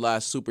like a real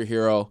life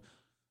superhero,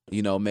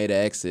 made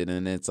an exit,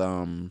 and it's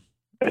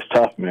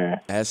tough, man.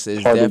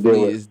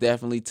 It's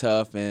definitely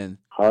tough and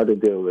hard to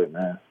deal with,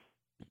 man.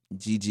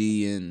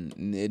 GG and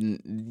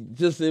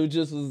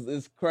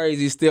it's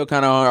crazy. It's still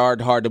kind of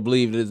hard to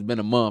believe that it's been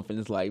a month, and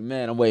it's like,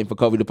 man, I'm waiting for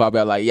Kobe to pop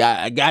out. Like,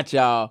 yeah, I got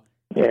y'all.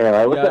 Yeah,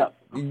 like, what's up?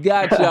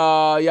 Got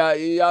y'all.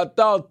 Y'all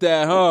thought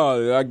that,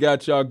 huh? I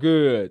got y'all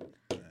good.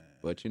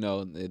 But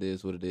it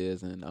is what it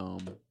is, and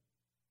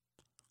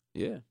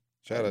yeah.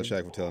 Shout out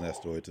Shaq for telling that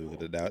story too.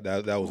 That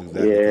was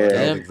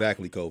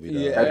exactly Kobe.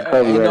 Yeah,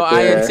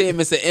 I am saying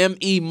Mr.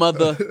 M.E.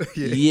 mother.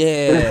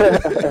 Yeah.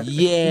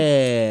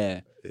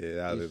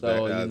 That was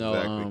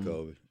exactly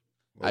Kobe.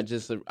 I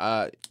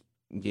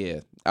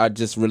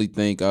just really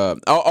think.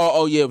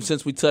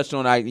 Since we touched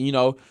on,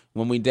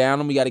 when we down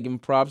him, we got to give him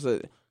props.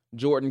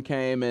 Jordan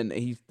came and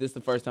this is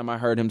the first time I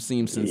heard him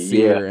seem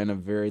sincere in a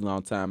very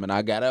long time, and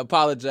I gotta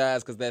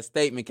apologize because that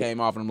statement came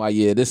off, and I'm like,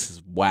 yeah, this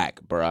is whack,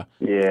 bruh.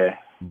 Yeah.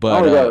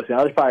 But I was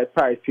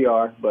probably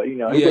PR, but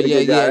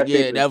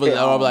That was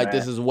I was like,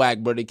 this is whack,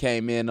 but it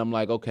came in. I'm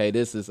like, okay,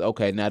 this is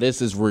okay. Now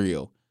this is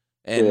real,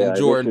 and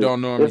Jordan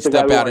don't normally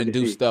step out and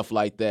do stuff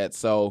like that.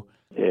 So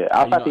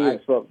I thought he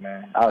spoke,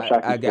 man.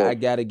 I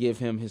gotta give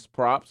him his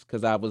props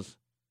because I was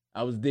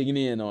digging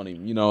in on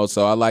him,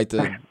 So I like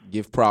to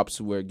give props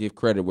give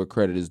credit where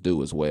credit is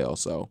due as well.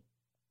 So,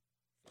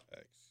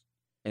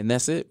 and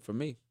that's it for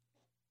me.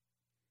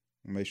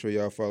 Make sure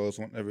y'all follow us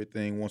on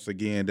everything. Once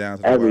again, down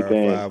to the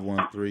wire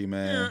 513,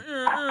 man.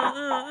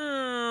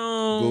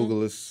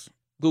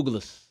 Google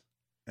us.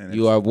 And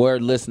we're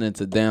listening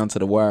to Down to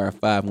the Wire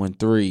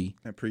 513.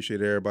 I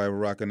appreciate everybody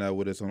rocking out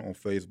with us on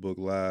Facebook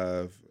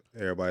Live.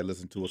 Everybody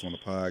listen to us on the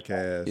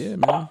podcast. Yeah,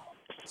 man.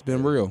 It's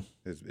been real.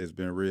 It's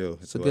been real.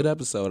 It's a good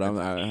episode. I'm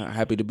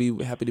happy to be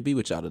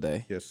with y'all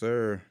today. Yes,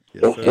 sir.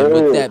 And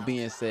with that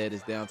being said,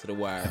 it's Down to the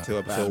Wire. Until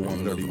episode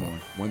 131.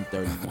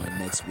 131.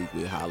 Next week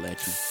we'll holler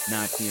at you.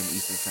 9 p.m.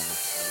 Eastern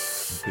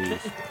time.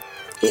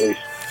 Peace.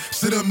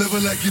 Sit up, never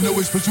like you know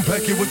it's special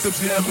packet with them.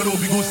 Yeah, but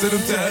we gon' set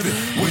them to heaven.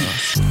 Wait.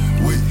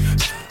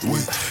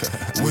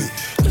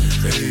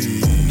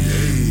 Hey.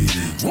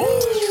 Woo.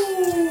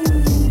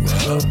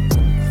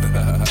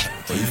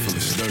 You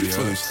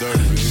feeling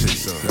sturdy,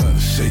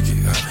 Shake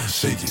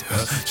it.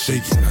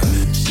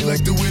 She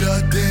like the way that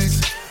I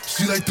dance.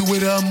 She like the way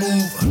that I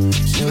move.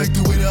 She like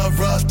the way that I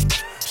rock.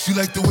 She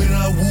like the way that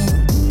I woo.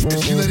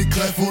 And she let it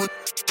clap for it.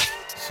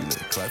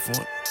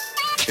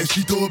 And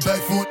she throw it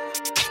back for it.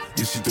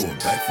 Yeah, she throw it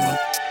back for it.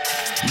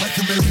 Mike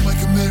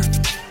and Mary.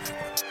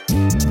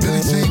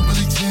 Billie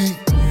Jean.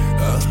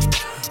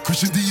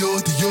 Christian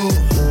Dior.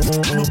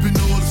 I'm up in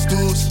all the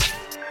stores.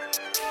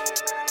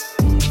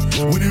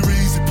 When it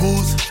rains, it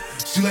pours.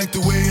 She like the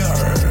way I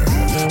heard.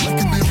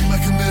 Mike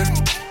and Mary.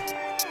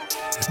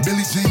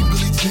 Billie Jean.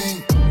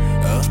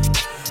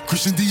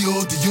 Christian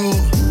Dior.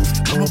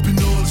 I'm up in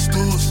all the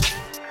stores.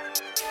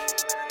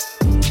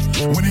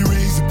 When it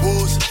rains, it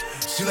pours.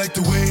 She like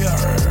the way I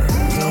heard.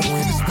 When I'm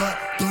in the spot,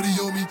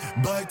 30 on me.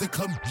 Buy the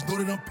club, know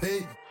that I'm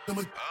paid.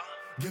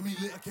 Get me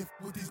lit, I can't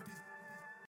with these.